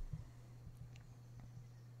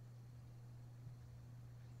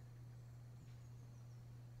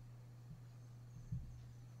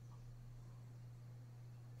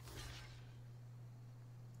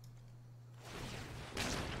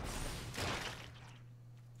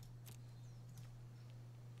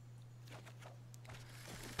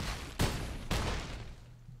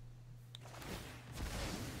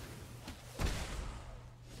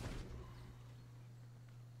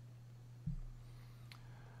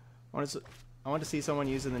 I want to see someone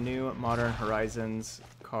using the new Modern Horizons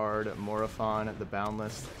card, Morophon the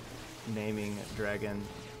Boundless, naming dragon.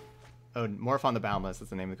 Oh, Morophon the Boundless, that's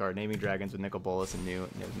the name of the card. Naming dragons with Nicol Bolas and new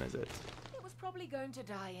Niv Mizzet. It was probably going to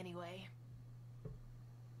die anyway.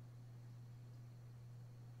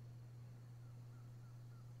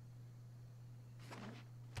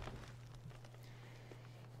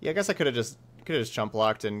 Yeah, I guess I could have just jump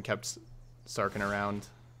blocked and kept Sarkhan around.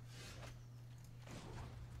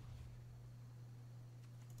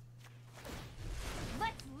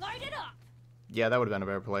 Let's light it up. Yeah, that would have been a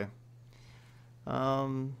better play. A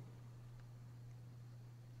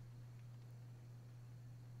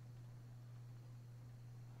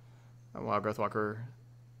Wild Growth Walker,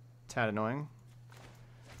 tad annoying.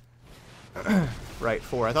 Right,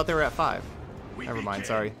 4. I thought they were at 5. Never mind,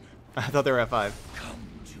 sorry. I thought they were at 5. Come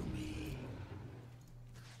to me.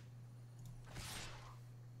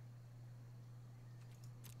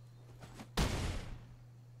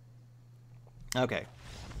 Okay.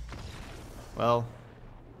 Well,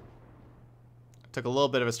 took a little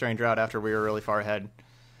bit of a strange route after we were really far ahead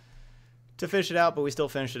to finish it out, but we still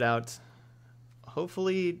finished it out.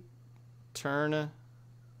 Hopefully, turn.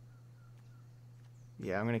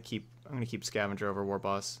 Yeah, I'm gonna keep I'm gonna keep Scavenger over War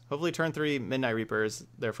Boss. Hopefully turn 3 Midnight Reaper is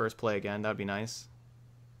their first play again. That'd be nice.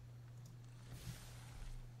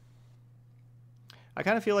 I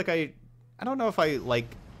kind of feel like I don't know if I like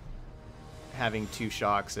having 2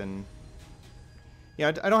 shocks, and you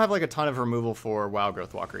know, I don't have like a ton of removal for Wild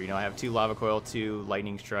Growth Walker. You know, I have 2 Lava Coil, 2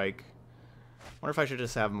 Lightning Strike. I wonder if I should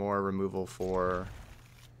just have more removal for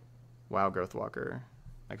Wild Growth Walker.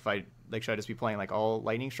 Like if I like, should I just be playing like all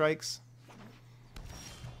Lightning Strikes?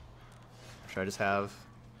 Should I just have?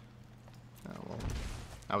 Oh, well,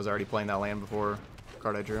 I was already playing that land before the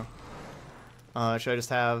card I drew. Should I just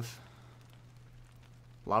have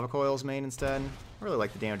Lava Coils main instead? I really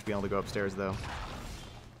like the damage being able to go upstairs though.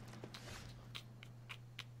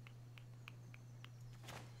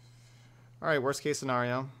 Alright, worst case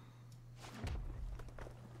scenario.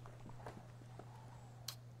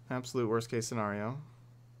 Absolute worst case scenario.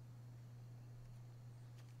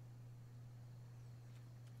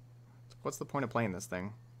 What's the point of playing this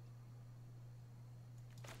thing?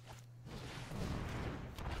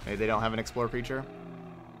 Maybe they don't have an Explore creature.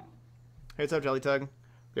 Hey, what's up, Jelly Tug?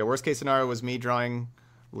 Yeah, worst case scenario was me drawing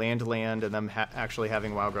land to land and them actually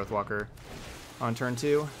having Wild Growth Walker on turn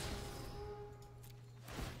 2.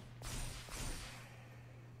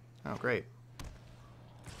 Oh, great.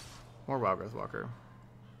 More Wild Growth Walker.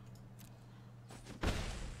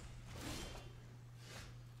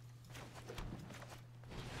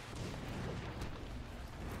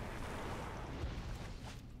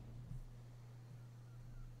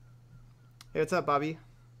 Hey, what's up, Bobby?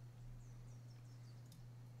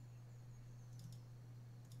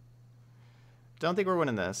 Don't think we're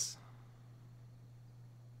winning this.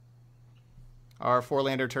 Our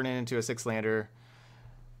 4-lander turning into a 6-lander.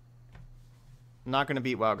 Not going to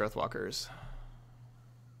beat Wild Growth Walkers.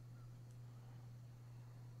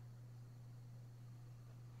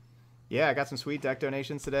 Yeah, I got some sweet deck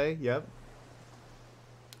donations today. Yep.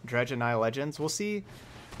 Dredge and Nile Legends. We'll see.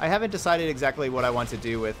 I haven't decided exactly what I want to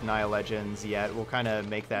do with Nile Legends yet. We'll kind of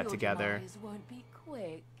make that together. Your demise won't be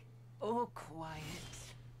quick or quiet.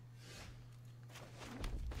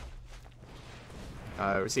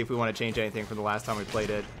 We'll see if we want to change anything from the last time we played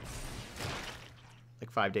it. Like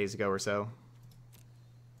 5 days ago or so.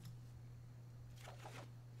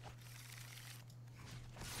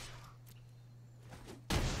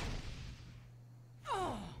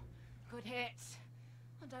 Oh, good hit.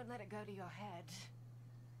 Oh, don't let it go to your head.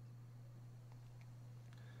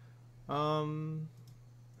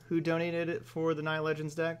 Who donated it for the Nile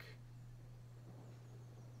Legends deck?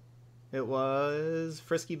 It was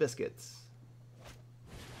Frisky Biscuits.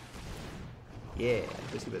 Yeah,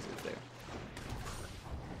 Frisky Biscuits there.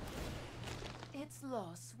 Its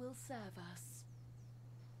loss will serve us.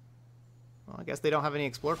 Well, I guess they don't have any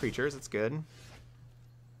Explore creatures. It's good.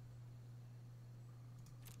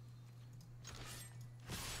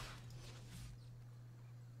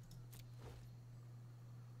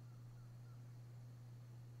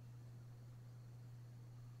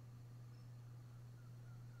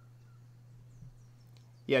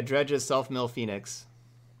 Yeah, Dredge is Self-Mill Phoenix.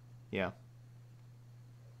 Yeah.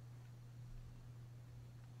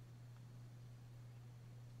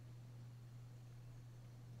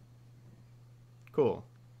 Cool.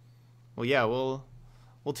 Well, yeah, we'll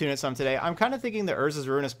tune it some today. I'm kind of thinking the Urza's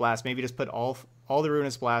Ruinous Blast, maybe just put all the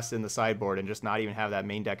Ruinous Blasts in the sideboard and just not even have that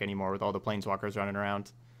main deck anymore with all the Planeswalkers running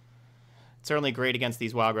around. It's certainly great against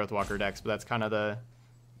these Wild Growth Walker decks, but that's kind of the...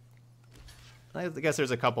 I guess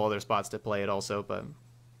there's a couple other spots to play it also, but...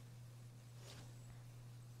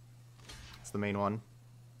 it's the main one.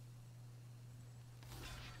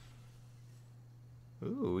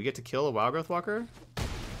 Ooh, we get to kill a Wild Growth Walker?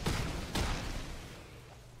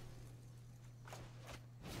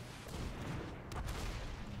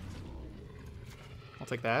 I'll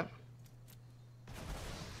take that.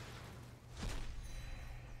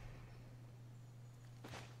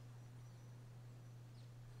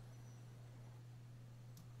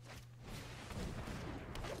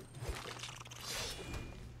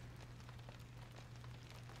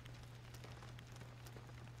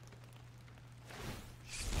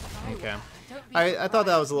 Okay. I thought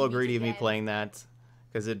that was a little greedy of me playing that,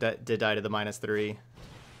 because it did die to the -3.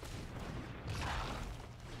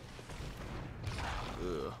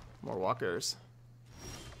 Ugh, more walkers.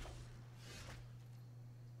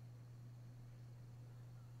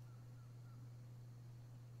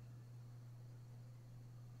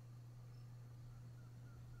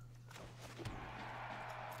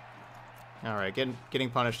 All right, getting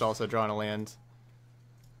punished also drawing a land.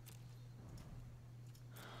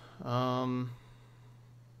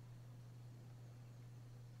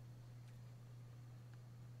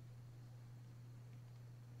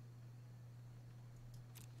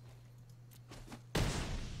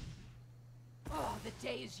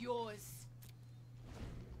 day is yours.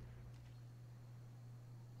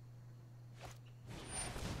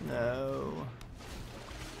 No.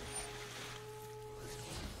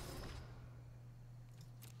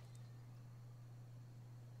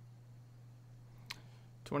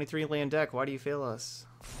 "23 land deck, why do you fail us?"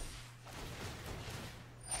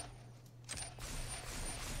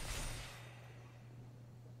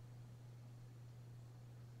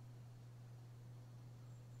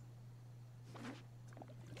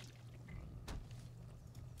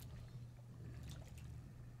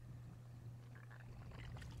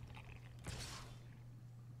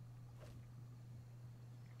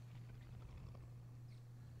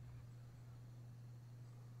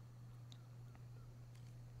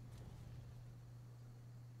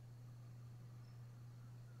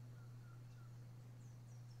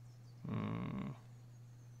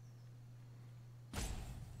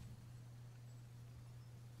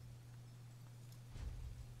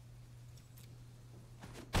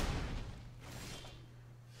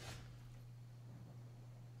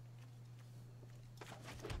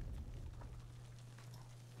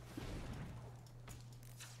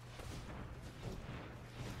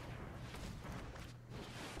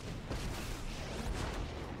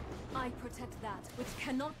 I protect that which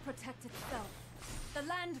cannot protect itself. The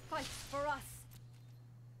land fights for us.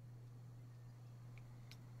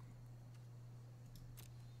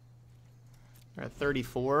 We're at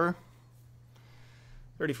 34.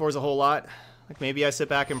 34 is a whole lot. Like, maybe I sit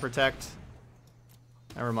back and protect.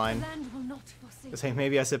 Never mind. The land will not forsake. Say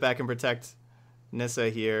maybe I sit back and protect Nissa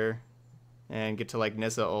here and get to like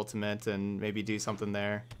Nissa ultimate and maybe do something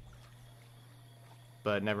there.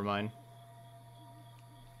 But never mind.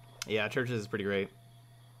 Yeah, Churches is pretty great.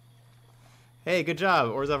 Hey, good job.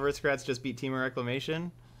 Orzhov Aristocrats just beat Team of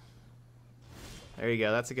Reclamation. There you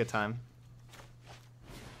go. That's a good time.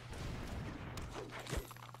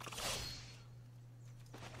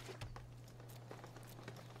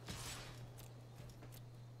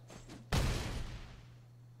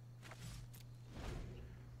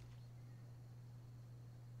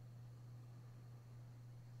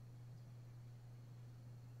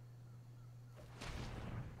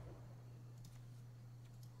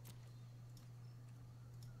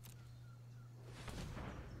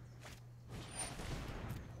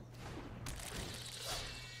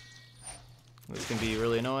 This can be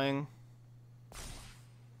really annoying.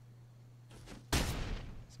 See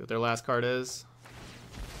what their last card is.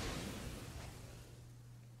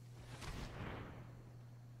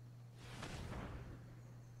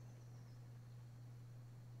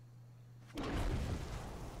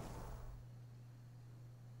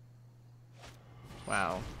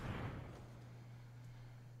 Wow.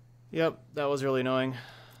 Yep, that was really annoying.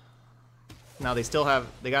 Now they still have,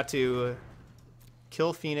 they got to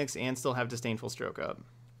kill Phoenix and still have Disdainful Stroke up.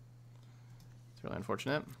 It's really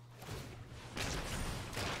unfortunate.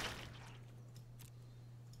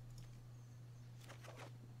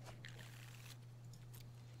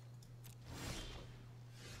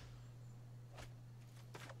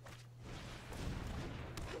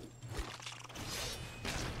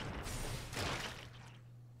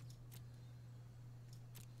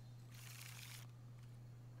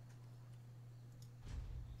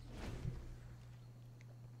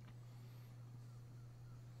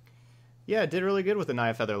 Yeah, it did really good with the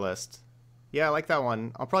Naya Feather list. Yeah, I like that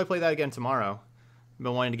one. I'll probably play that again tomorrow. I've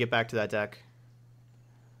been wanting to get back to that deck.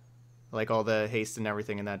 I like all the haste and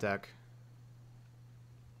everything in that deck.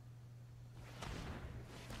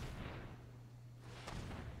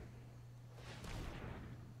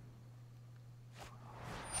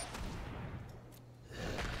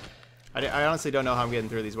 I honestly don't know how I'm getting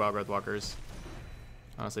through these Wild Growth Walkers.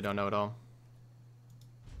 Honestly don't know at all.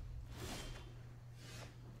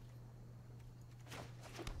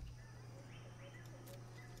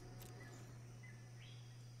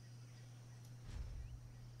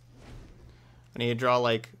 I need to draw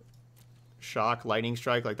like Shock, Lightning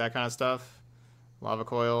Strike, like that kind of stuff. Lava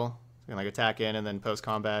Coil. So I can like attack in and then post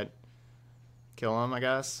combat kill him, I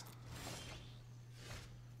guess.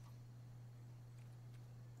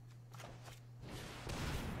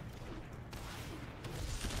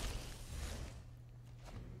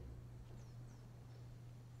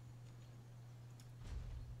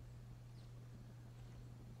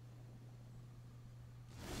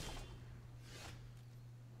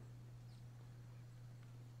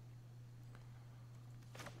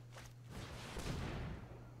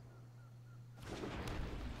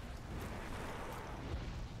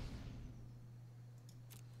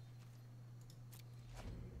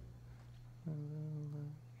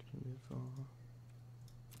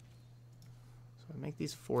 So I make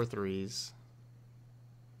these 4/3s.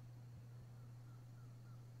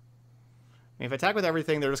 mean, if I attack with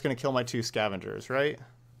everything, they're just going to kill my 2 scavengers, right?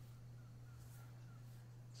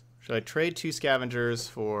 Should I trade 2 scavengers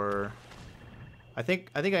for... I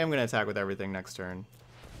think I am going to attack with everything next turn.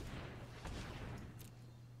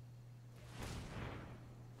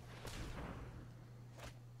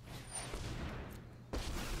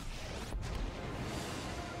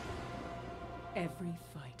 Every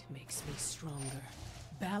fight makes me stronger.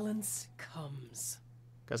 Balance comes.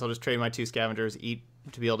 Guess I'll just trade my 2 scavengers,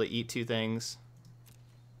 to be able to eat 2 things.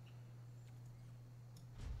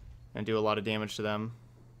 And do a lot of damage to them.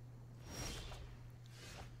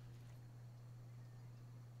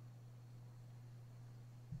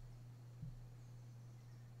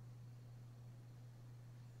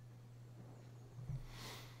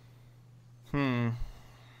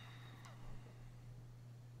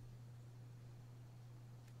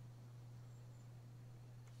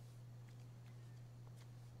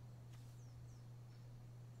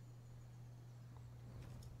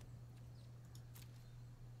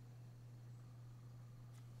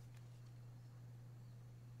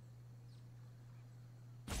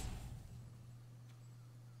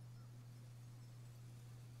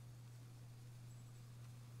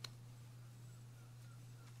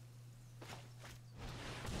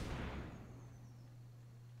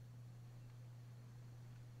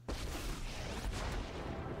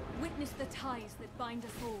 Witness the ties that bind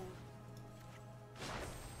us all.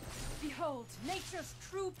 Behold, nature's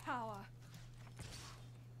true power.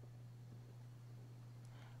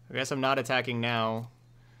 I guess I'm not attacking now.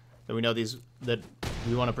 That we know that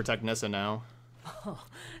we want to protect Nissa now. Oh,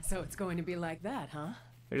 so it's going to be like that, huh?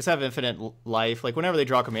 They just have infinite life. Like, whenever they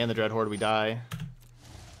draw Command the Dread Horde, we die.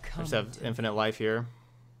 They Come just have to infinite life here.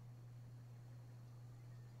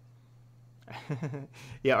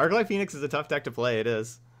 Yeah, Arclight Phoenix is a tough deck to play. It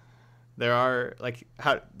is. There are, like,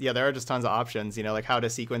 there are just tons of options, you know, like how to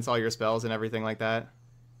sequence all your spells and everything like that.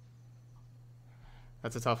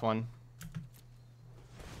 That's a tough one.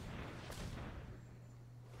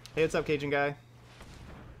 Hey, what's up, Cajun guy?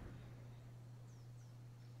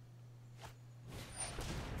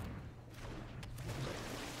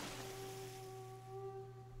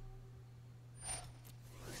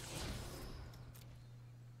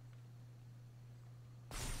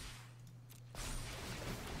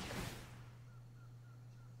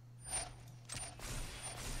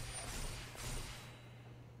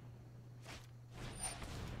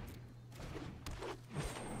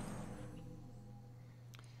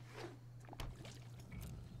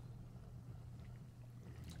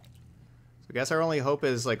 I guess our only hope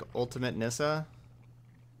is, like, Ultimate Nissa.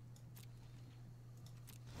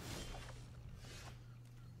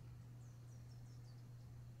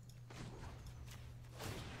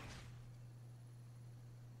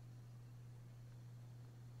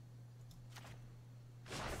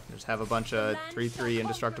 Just have a bunch of 3/3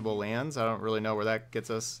 indestructible lands. I don't really know where that gets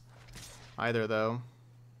us either, though.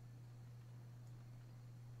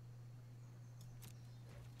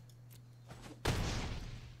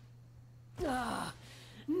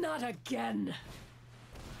 Not again.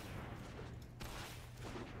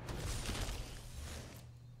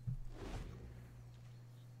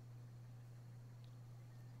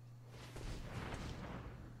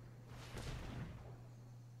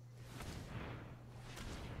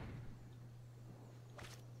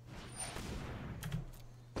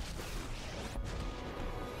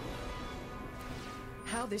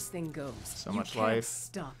 How this thing goes. So you much can't life.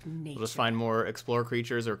 Stop nature. We'll just find more Explore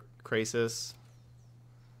creatures or Krasis.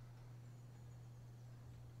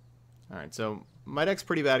 Alright, so my deck's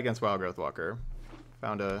pretty bad against Wild Growth Walker.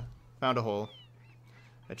 Found a hole.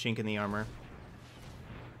 A chink in the armor.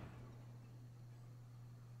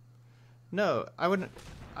 No, I wouldn't...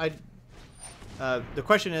 the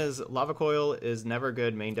question is, Lava Coil is never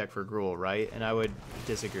good main deck for Gruul, right? And I would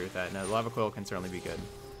disagree with that. No, Lava Coil can certainly be good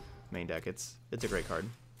main deck. It's a great card.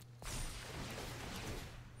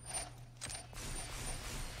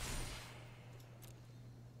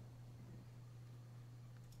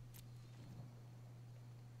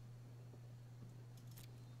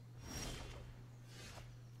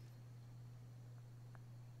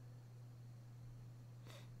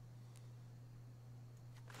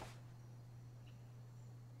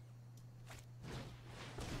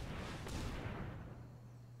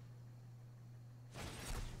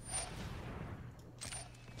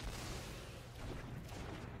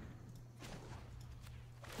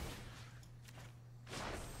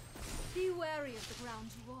 Be wary of the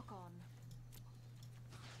ground you walk on.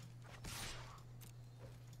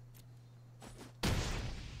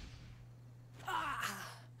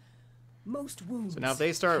 Most wounds. So now if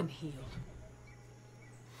they start... can heal.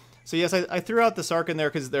 So yes, I threw out the Sark in there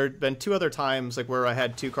because there had been 2 other times like where I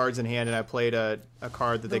had 2 cards in hand and I played a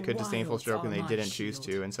card that they could Disdainful Stroke and they didn't choose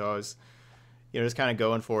to, and so I was, you know, just kind of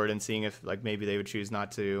going for it and seeing if like maybe they would choose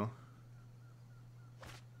not to.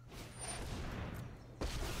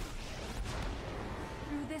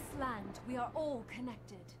 Through this land, we are all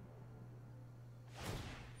connected.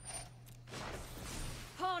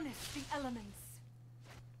 Harness the elements.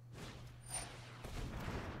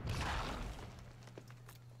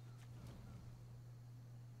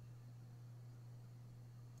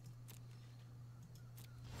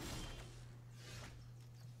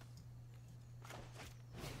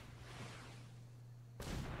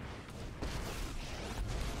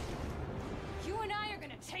 You and I are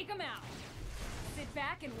gonna take them out. Sit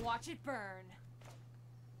back and watch it burn.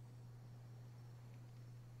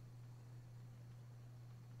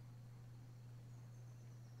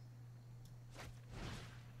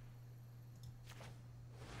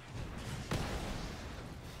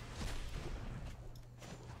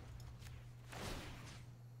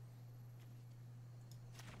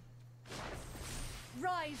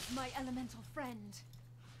 Rise, my elemental friend.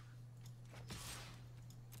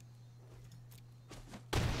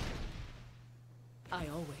 I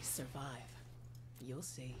always survive. You'll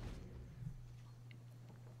see.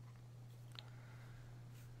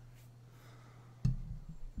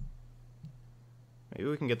 Maybe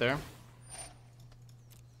we can get there.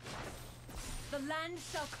 The land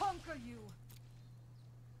shall conquer you.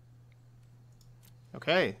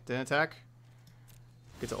 Okay, didn't attack.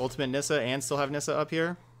 Get to ultimate Nissa and still have Nissa up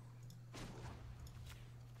here.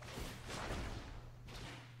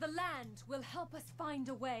 The land will help us find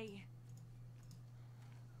a way.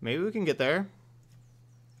 Maybe we can get there.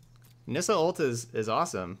 Nissa ult is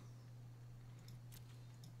awesome.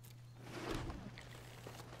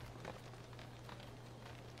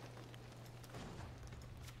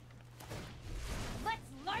 Let's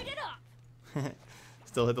light it up.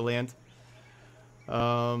 Still hit the land.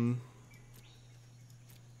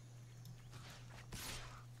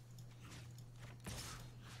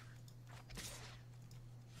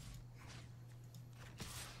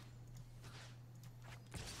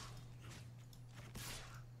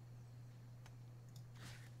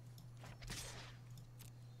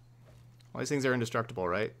 All these things are indestructible,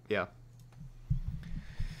 right? Yeah.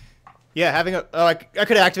 Yeah, having a... Oh, I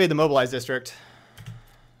could activate the Mobilized District.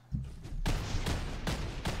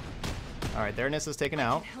 Alright, their Nissa's taken I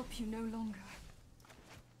out. can help you no longer.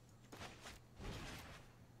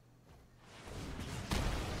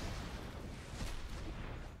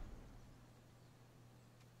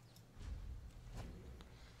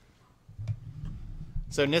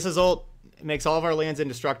 So Nissa's ult makes all of our lands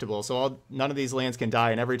indestructible, so none of these lands can die,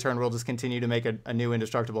 and every turn we'll just continue to make a new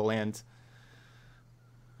indestructible land.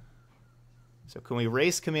 So can we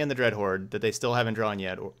race Command the Dreadhorde that they still haven't drawn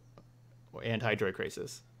yet, and Hydroid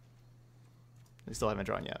Crisis? They still haven't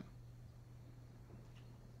drawn yet.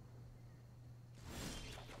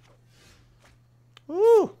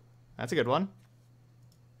 Woo! That's a good one.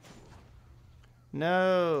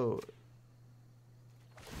 No.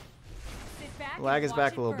 Sit back Lag and is watch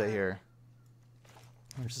back it a little bit burn. here.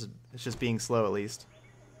 It's just being slow at least.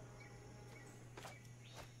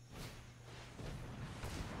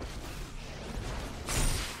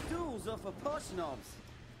 Duels are for posh knobs.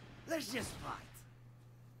 Let's just fight.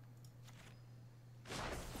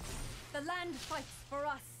 The land fights for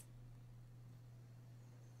us.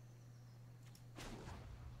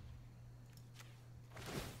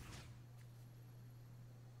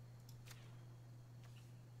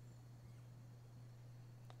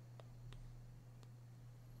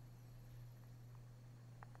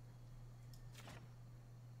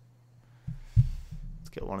 Let's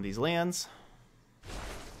get one of these lands.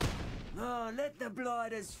 Oh, let the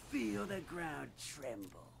blighters feel the ground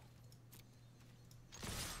tremble.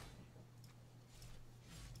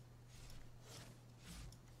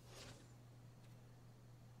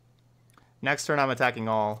 Next turn I'm attacking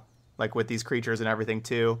all, like with these creatures and everything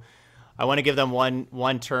too. I want to give them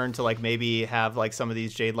one turn to like maybe have like some of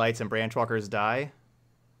these Jade Lights and Branchwalkers die.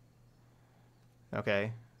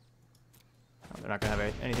 Okay. Oh, they're not gonna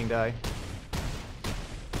have anything die.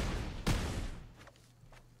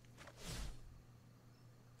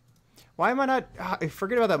 Why am I not... I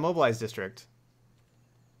forget about that Mobilized District.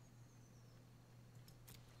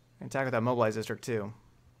 Attack with that Mobilized District too.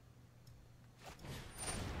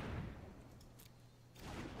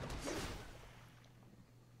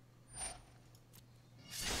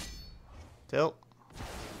 Tilt.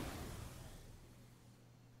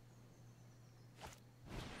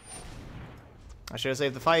 I should have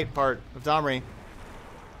saved the fight part of Domri.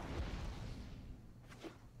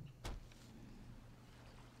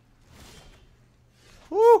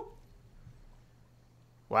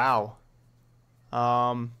 Wow.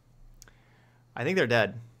 I think they're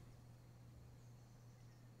dead.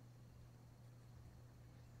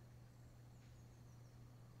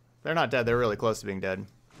 They're not dead. They're really close to being dead.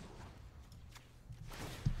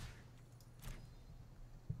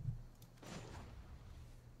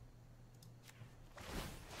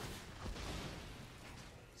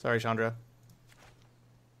 Sorry, Chandra.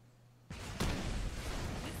 What's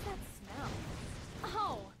that smell?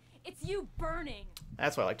 Oh, it's you burning.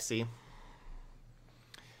 That's what I like to see.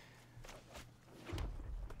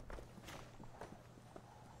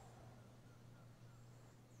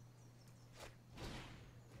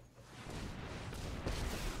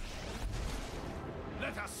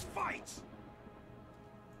 Let us fight!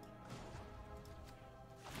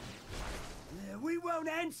 We won't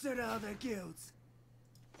answer to other guilds.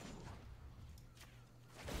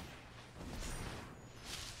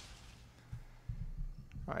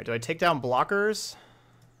 All right, do I take down blockers?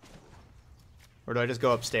 Or do I just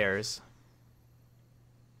go upstairs?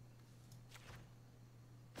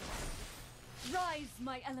 Rise,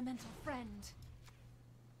 my elemental friend.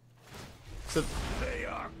 So They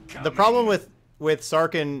are coming. the problem with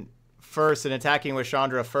Sarkin first and attacking with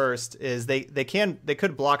Chandra first is they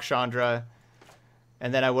could block Chandra,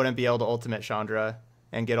 and then I wouldn't be able to ultimate Chandra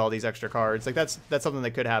and get all these extra cards. Like that's something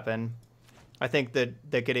that could happen. I think that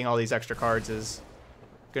getting all these extra cards is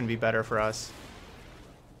going to be better for us.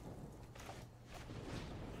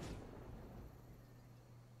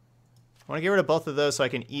 I want to get rid of both of those so I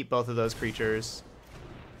can eat both of those creatures.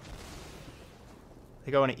 I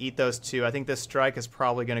think I want to eat those two. I think this strike is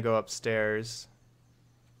probably going to go upstairs.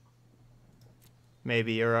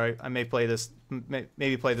 Maybe, or I may play this,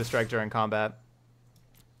 maybe play the strike during combat.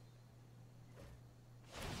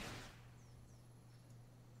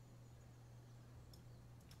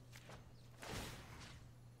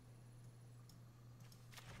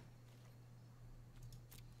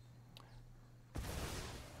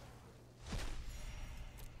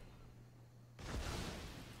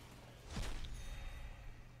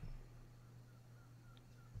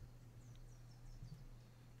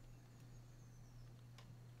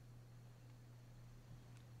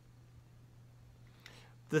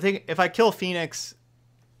 The thing, if I kill Phoenix,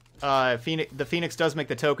 the Phoenix does make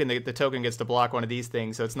the token. The token gets to block one of these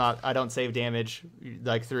things, so it's not. I don't save damage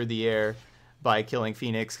like through the air by killing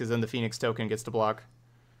Phoenix, because then the Phoenix token gets to block.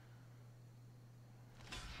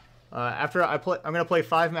 After I play, I'm gonna play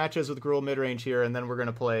 5 matches with Gruul Midrange here, and then we're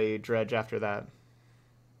gonna play Dredge after that.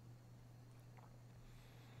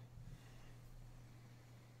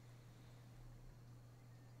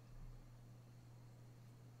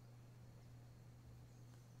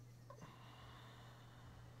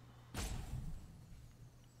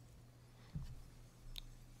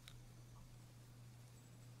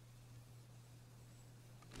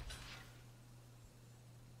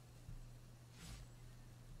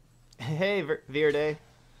 Hey, Verde.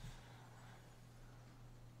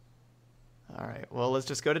 Alright, well, let's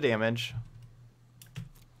just go to damage.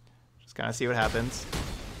 Just kind of see what happens.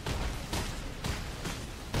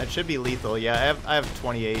 That should be lethal. Yeah, I have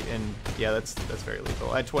 28, and yeah, that's very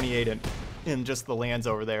lethal. I had 28 in just the lands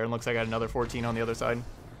over there, and looks like I got another 14 on the other side.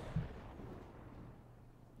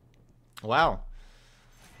 Wow.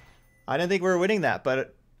 I didn't think we were winning that,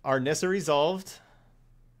 but our Nissa resolved.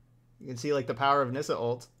 You can see, like, the power of Nissa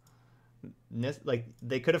ult. Like,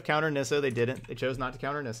 they could have countered Nissa, they didn't. They chose not to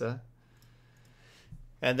counter Nissa.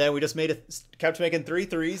 And then we just kept making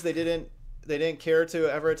 3/3s. They didn't care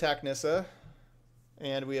to ever attack Nissa.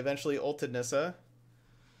 And we eventually ulted Nissa.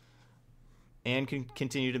 And can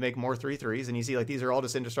continue to make more 3/3s. And you see, like, these are all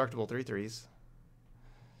just indestructible 3/3s.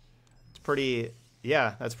 It's pretty,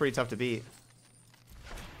 yeah, that's pretty tough to beat.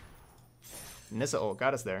 Nissa ult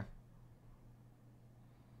got us there.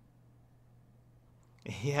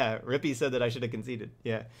 Yeah, Rippy said that I should have conceded.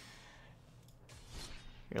 Yeah.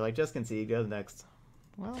 You're like, just concede, go to the next.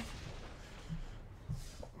 Well.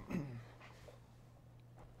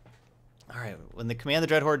 Alright, when the Command the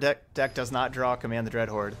Dreadhorde deck does not draw Command the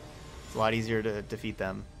Dreadhorde, it's a lot easier to defeat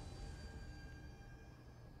them.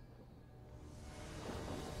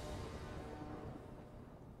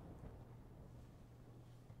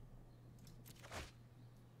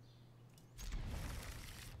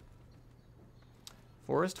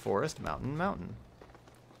 Forest, forest, mountain, mountain.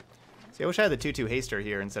 See, I wish I had the 2/2 haster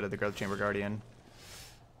here instead of the Growth Chamber Guardian.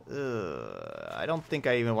 I don't think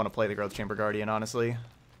I even want to play the Growth Chamber Guardian, honestly.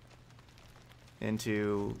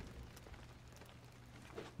 Into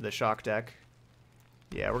the shock deck.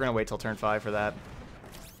 Yeah, we're going to wait till turn 5 for that.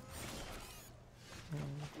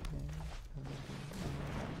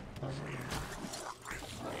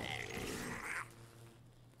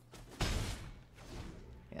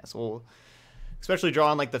 So we'll especially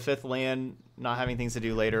draw on like the 5th land, not having things to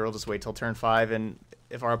do later. We'll just wait till turn 5, and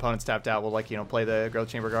if our opponent's tapped out, we'll like, you know, play the Growth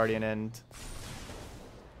Chamber Guardian and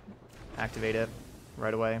activate it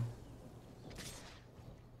right away.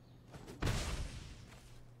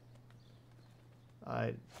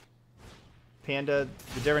 Panda,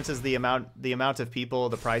 the difference is the amount of people,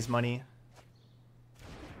 the prize money.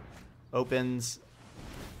 Opens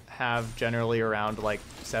have generally around like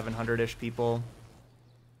 700-ish people,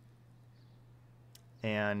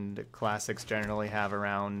 and classics generally have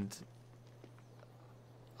around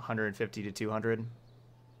 150 to 200.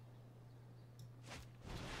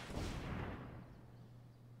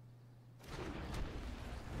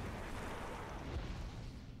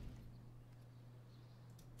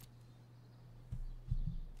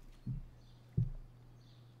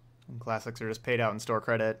 And classics are just paid out in store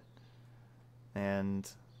credit, and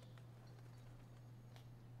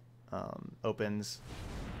opens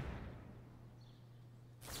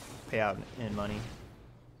pay out in money.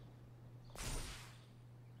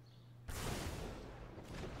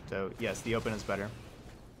 So yes, the open is better.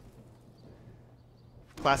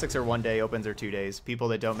 Classics are 1 day, opens are 2 days. People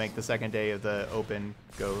that don't make the second day of the open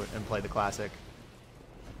go and play the classic.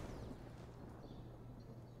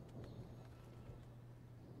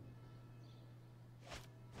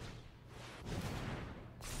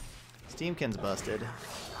 Steamkin's busted.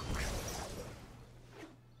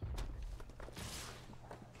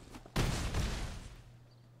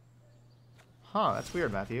 Huh, that's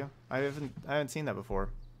weird, Matthew. I haven't seen that before.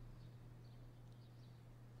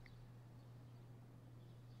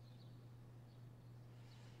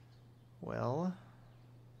 Well,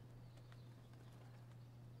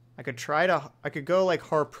 I could go like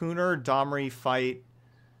Harpooner, Domri, fight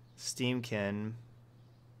Steamkin.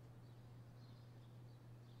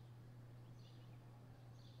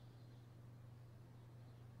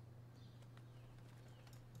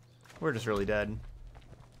 We're just really dead.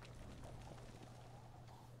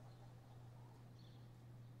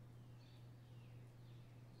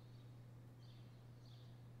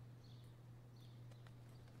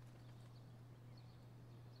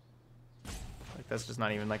 Like, that's just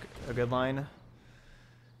not even like a good line.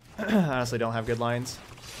 I honestly don't have good lines.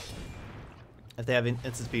 If they have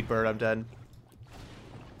instant speed bird, I'm dead.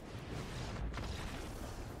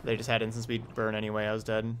 They just had instant speed burn anyway, I was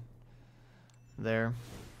dead. There.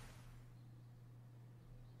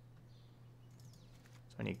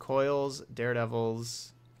 I need coils,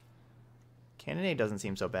 daredevils. Cannonade doesn't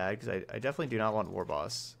seem so bad because I definitely do not want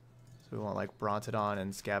Warboss. So we want like Brontodon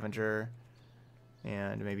and Scavenger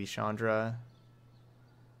and maybe Chandra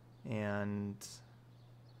and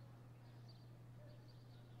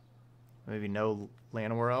maybe no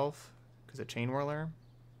Llanowar Elf because of Chain Whirler.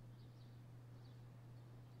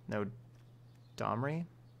 No Domri.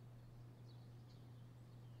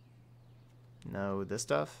 No this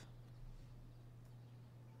stuff.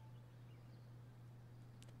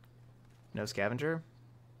 No Scavenger?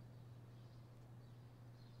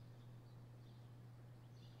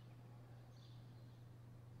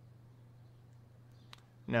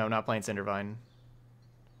 No, not playing Cindervine.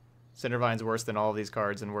 Cindervine's worse than all of these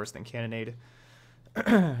cards and worse than Cannonade.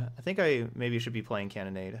 I think I maybe should be playing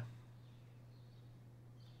Cannonade.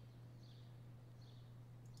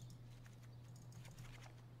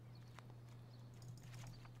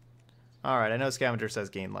 Alright, I know Scavenger says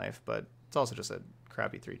gain life, but it's also just a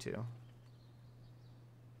crappy 3-2.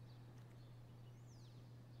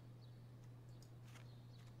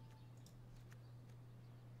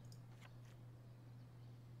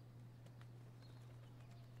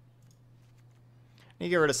 You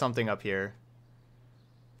get rid of something up here.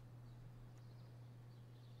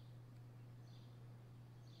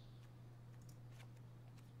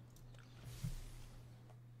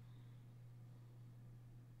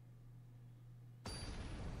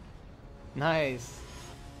 Nice.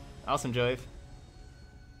 Awesome, Joyve.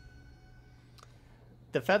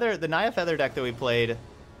 The Naya Feather deck that we played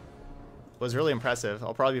was really impressive.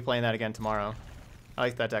 I'll probably be playing that again tomorrow. I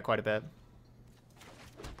like that deck quite a bit.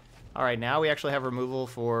 Alright, now we actually have removal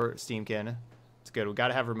for Steamkin. It's good. We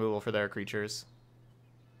gotta have removal for their creatures.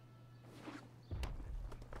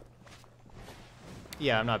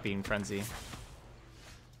 Yeah, I'm not being Frenzy.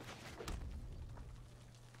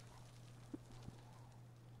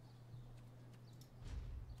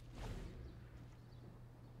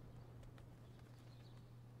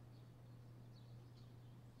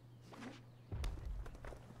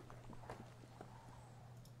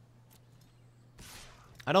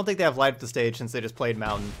 I don't think they have light up the stage since they just played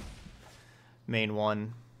Mountain main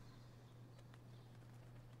 1.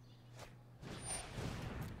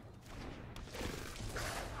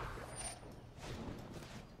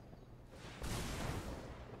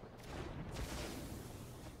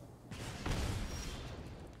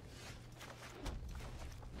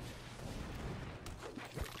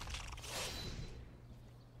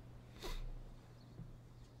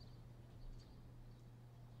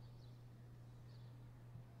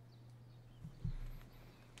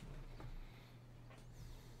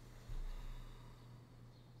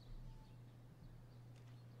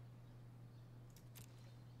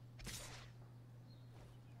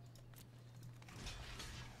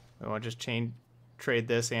 I want to just trade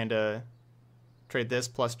this and trade this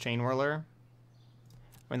plus Chain Whirler.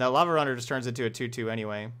 I mean, that Lava Runner just turns into a 2/2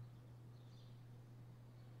 anyway.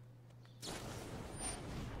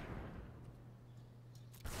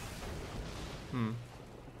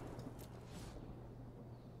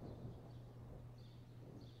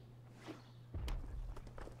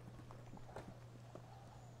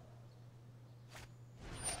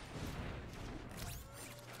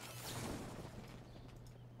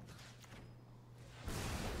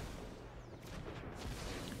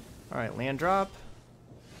 All right, land drop.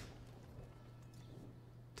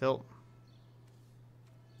 Tilt.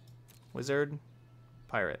 Wizard.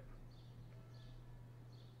 Pirate.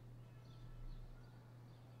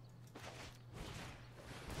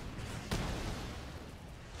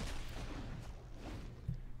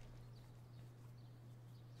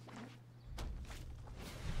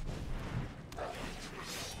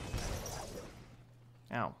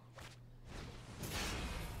 Ow.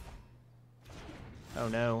 Oh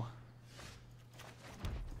no.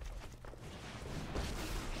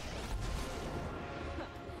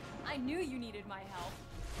 I knew you needed my help.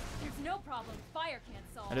 There's no problem fire can't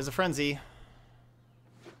solve. That is a frenzy.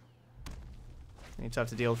 It's tough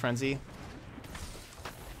to deal with frenzy.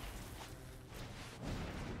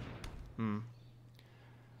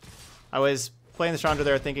 I was playing the Chandra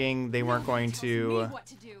there thinking they weren't going to What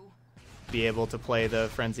to do. be able to play the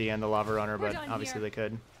frenzy and the Lava Runner, We're but done obviously here. they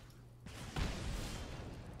could.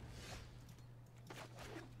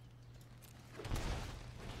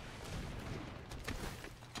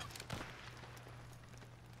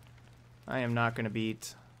 I am not going to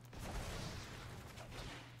beat...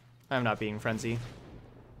 I'm not beating Frenzy.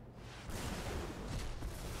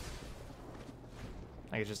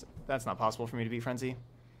 Like, it's just... That's not possible for me to beat Frenzy.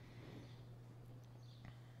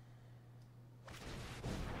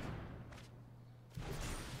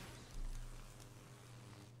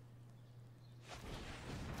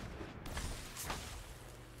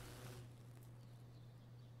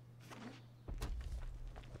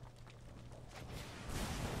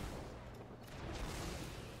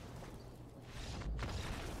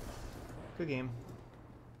 Good game.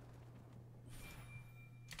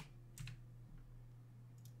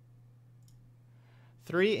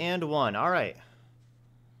 Three and one. All right.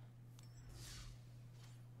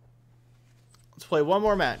 Let's play one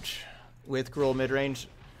more match with Gruul Midrange.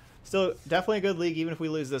 Still definitely a good league, even if we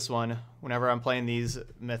lose this one. Whenever I'm playing these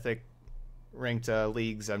Mythic ranked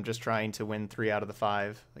leagues, I'm just trying to win 3 out of the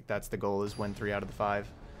 5. Like, that's the goal, is win 3 out of the 5.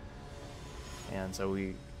 And so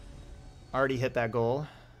we already hit that goal.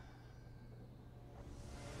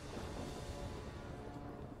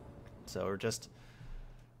 So we're just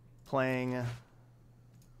playing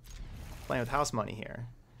with house money here.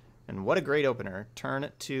 And what a great opener.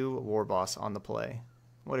 Turn 2 War Boss on the play.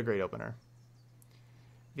 What a great opener.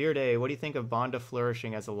 Verde, what do you think of Bonda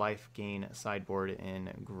flourishing as a life gain sideboard in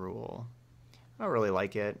Gruul? I don't really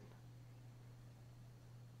like it.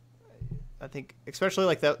 I think, especially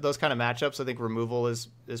like those kind of matchups, I think removal is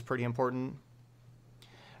pretty important.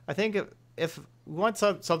 I think if we want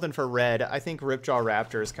something for red, I think Ripjaw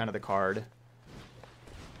Raptor is kind of the card.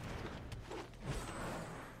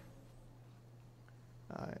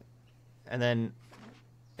 And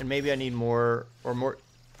maybe I need more,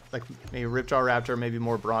 like maybe Ripjaw Raptor, maybe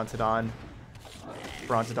more Brontodon.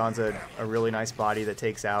 Brontodon's a really nice body that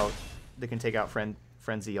can take out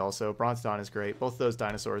Frenzy also. Brontodon is great. Both of those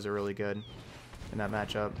dinosaurs are really good in that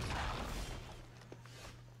matchup.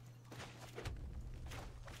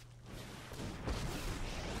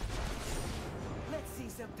 Let's see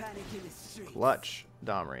some panic in the streets. Clutch,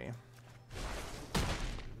 Domri.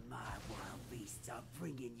 My wild beasts are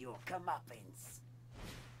bringing your comeuppance.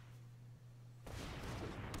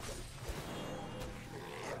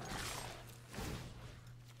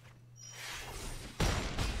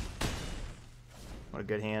 What a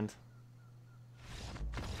good hand.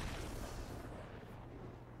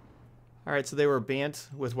 Alright, so they were Bant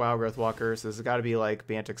with Wild Growth Walker, so this has got to be like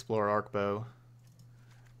Bant Explore Arcbow.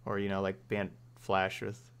 Or, you know, like Bant Flash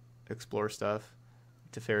with Explore stuff.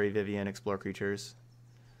 Teferi Vivian, Explore Creatures.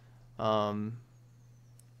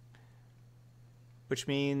 Which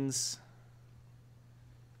means...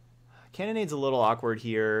 Cannonade's a little awkward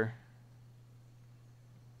here.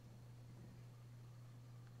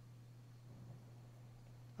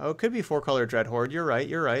 Oh, it could be 4-color Dreadhorde. You're right,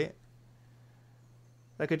 you're right.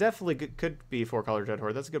 That could definitely could be 4-color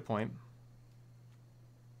Dreadhorde. That's a good point.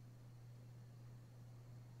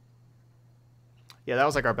 Yeah, that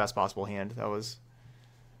was like our best possible hand.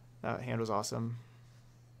 That hand was awesome.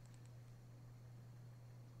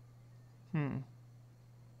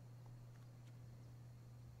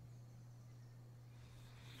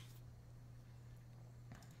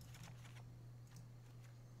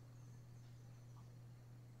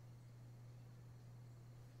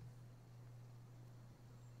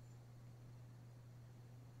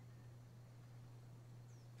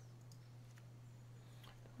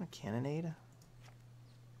 Cannonade? If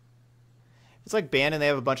it's like banned and they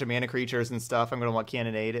have a bunch of mana creatures and stuff, I'm going to want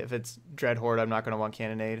Cannonade. If it's Dreadhorde, I'm not going to want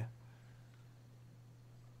Cannonade.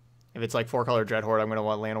 If it's like 4-color Dreadhorde, I'm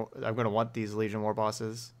going to want these Legion War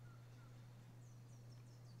bosses.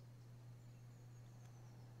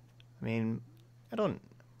 I mean, I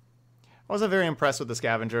wasn't very impressed with the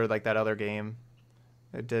Scavenger like that other game.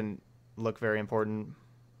 It didn't look very important.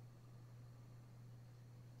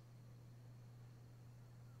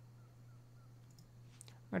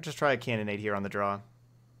 I'm going to just try a Cannonade here on the draw.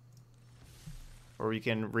 Or we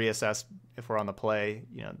can reassess if we're on the play.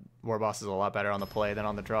 You know, War Boss is a lot better on the play than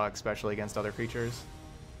on the draw, especially against other creatures.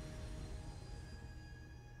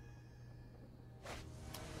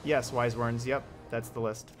 Yes, Wise Worms. Yep, that's the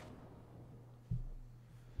list.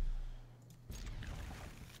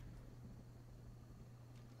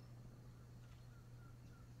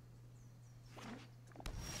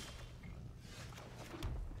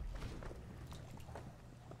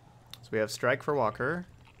 So we have Strike for Walker,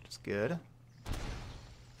 which is good.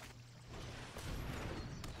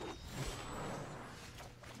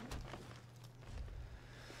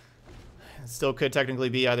 It still could technically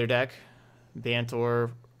be either deck. Bant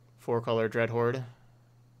or 4-color Dreadhorde.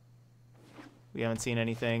 We haven't seen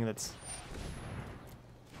anything that's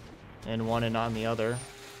in one and not in the other.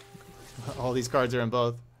 All these cards are in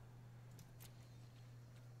both.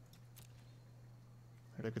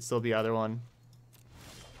 Or there could still be either one.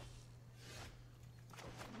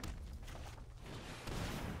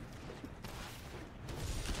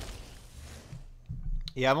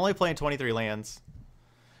 Yeah, I'm only playing 23 lands,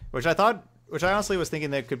 which I honestly was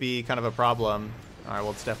thinking that could be kind of a problem. All right,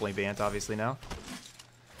 well, it's definitely Bant, obviously, now.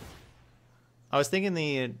 I was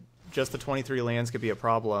thinking just the 23 lands could be a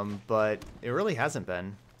problem, but it really hasn't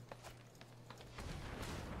been.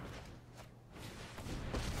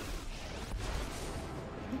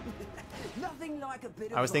 Nothing like a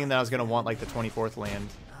bit of I was thinking that I was going to want, like, the 24th land.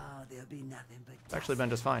 Oh, there'll be nothing but It's actually been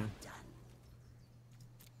just fine. done.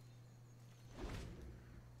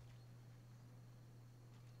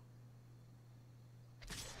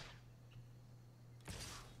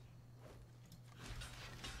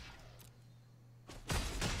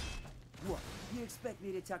 What? You expect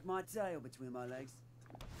me to tuck my tail between my legs?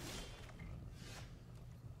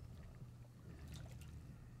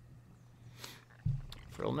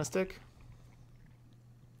 Frill Mystic.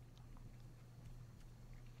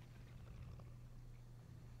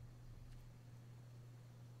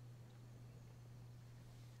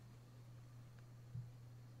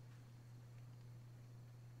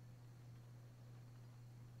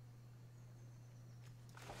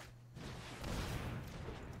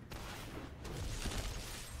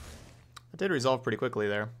 It did resolve pretty quickly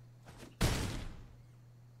there.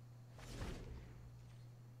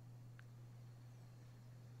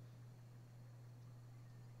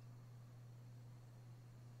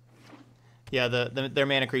 Yeah, their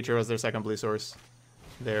mana creature was their second blue source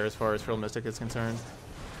there as far as Frill Mystic is concerned.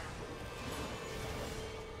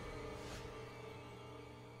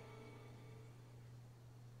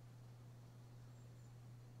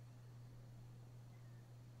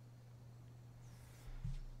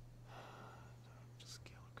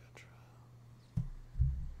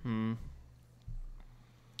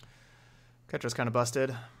 Ketra's kind of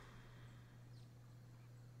busted.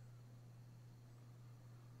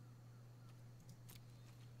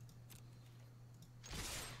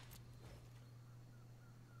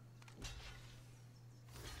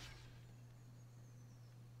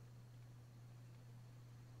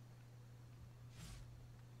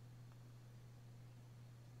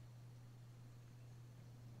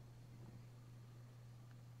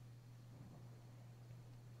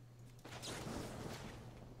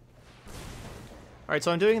 Alright,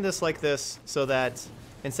 so I'm doing this like this so that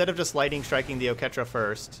instead of just lightning striking the Oketra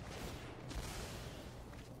first,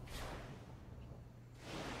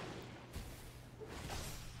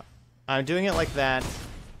 I'm doing it like that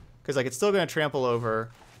because like it's still going to trample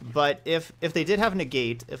over. But if they did have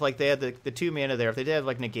negate, if like they had the 2 mana there, if they did have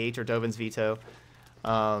like negate or Dovin's Veto,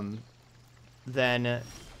 then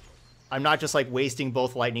I'm not just like wasting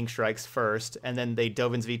both lightning strikes first and then they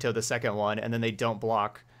Dovin's Veto the second one and then they don't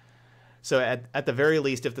block. So at the very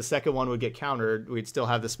least, if the second one would get countered, we'd still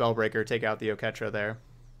have the Spellbreaker take out the Oketra there.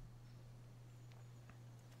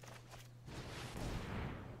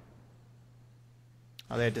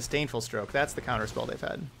 Oh, they had Disdainful Stroke. That's the counter spell they've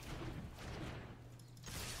had.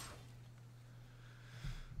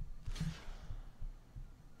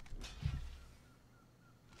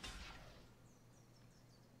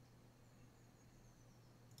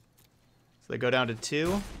 So they go down to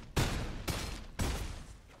 2.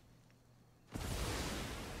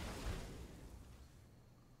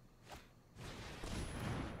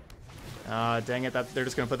 Dang it, they're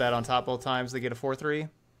just going to put that on top both times. They get a 4-3.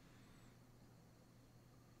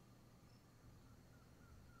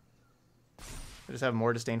 They just have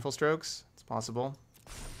more disdainful strokes. It's possible.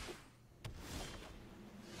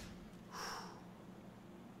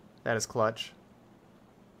 That is clutch.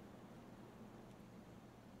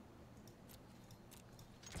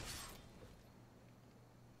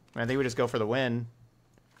 I think we just go for the win.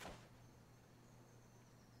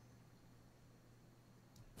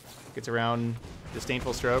 Gets around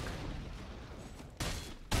disdainful stroke.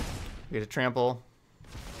 We get a trample.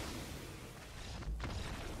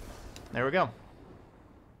 There we go.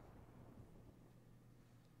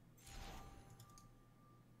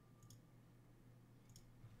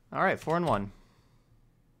 All right, 4-1.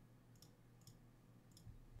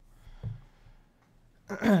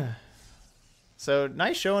 So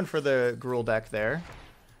nice showing for the Gruul deck there.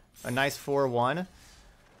 A nice 4-1.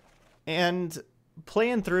 And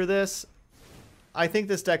playing through this, I think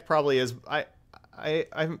this deck probably is.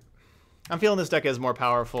 I'm feeling this deck is more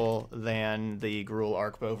powerful than the Gruul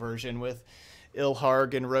Arcbow version with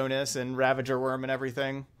Ilharg and Ronus and Ravager Worm and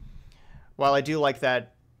everything. While I do like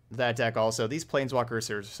that deck also, these Planeswalkers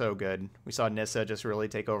are so good. We saw Nissa just really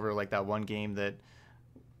take over like that one game that,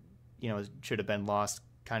 you know, should have been lost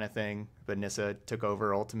kind of thing, but Nissa took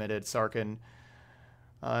over, ultimated Sarkhan.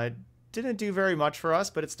 Didn't do very much for us,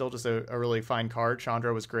 but it's still just a really fine card.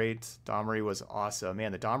 Chandra was great. Domri was awesome.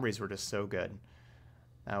 Man, the Domris were just so good.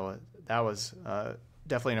 That was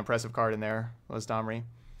definitely an impressive card in there, was Domri.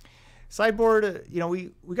 Sideboard, you know,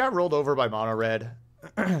 we got rolled over by Mono Red.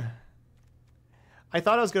 I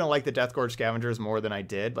thought I was going to like the Deathgorge Scavengers more than I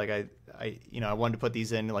did. Like I wanted to put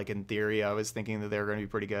these in, like in theory, I was thinking that they were going to be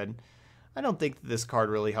pretty good. I don't think this card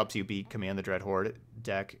really helps you beat Command the Dreadhorde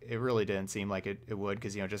deck. It really didn't seem like it would,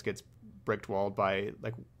 because, you know, it just gets bricked walled by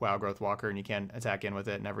like Wow Growth Walker and you can't attack in with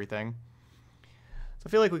it and everything. So I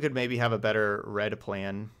feel like we could maybe have a better red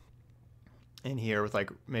plan in here with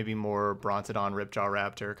like maybe more Brontodon Ripjaw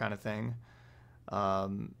Raptor kind of thing.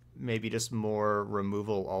 Maybe just more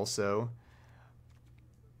removal also.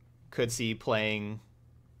 Could see playing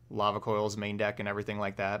Lava Coil's main deck and everything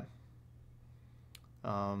like that.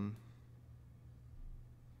 But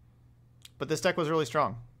this deck was really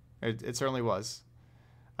strong. It certainly was.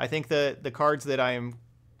 I think that the cards that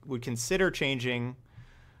would consider changing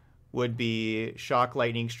would be Shock,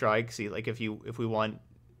 Lightning Strike. See, like if we want,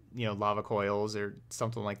 you know, Lava Coils or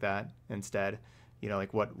something like that instead. You know,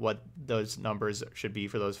 like what those numbers should be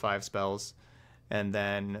for those 5 spells. And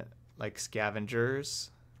then like Scavengers,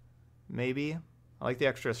 maybe. I like the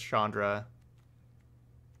extra Chandra.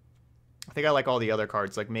 I think I like all the other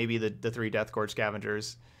cards. Like maybe the 3 Deathgorge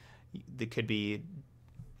Scavengers that could be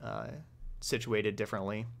situated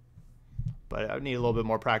differently. But I would need a little bit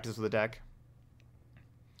more practice with the deck.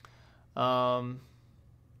 Hey,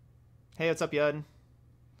 what's up, Yud?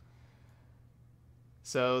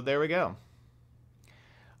 So there we go.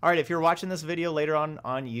 All right, if you're watching this video later on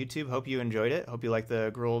YouTube, hope you enjoyed it. Hope you like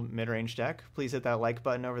the Gruul Midrange deck. Please hit that like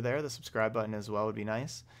button over there. The subscribe button as well would be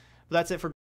nice. But that's it for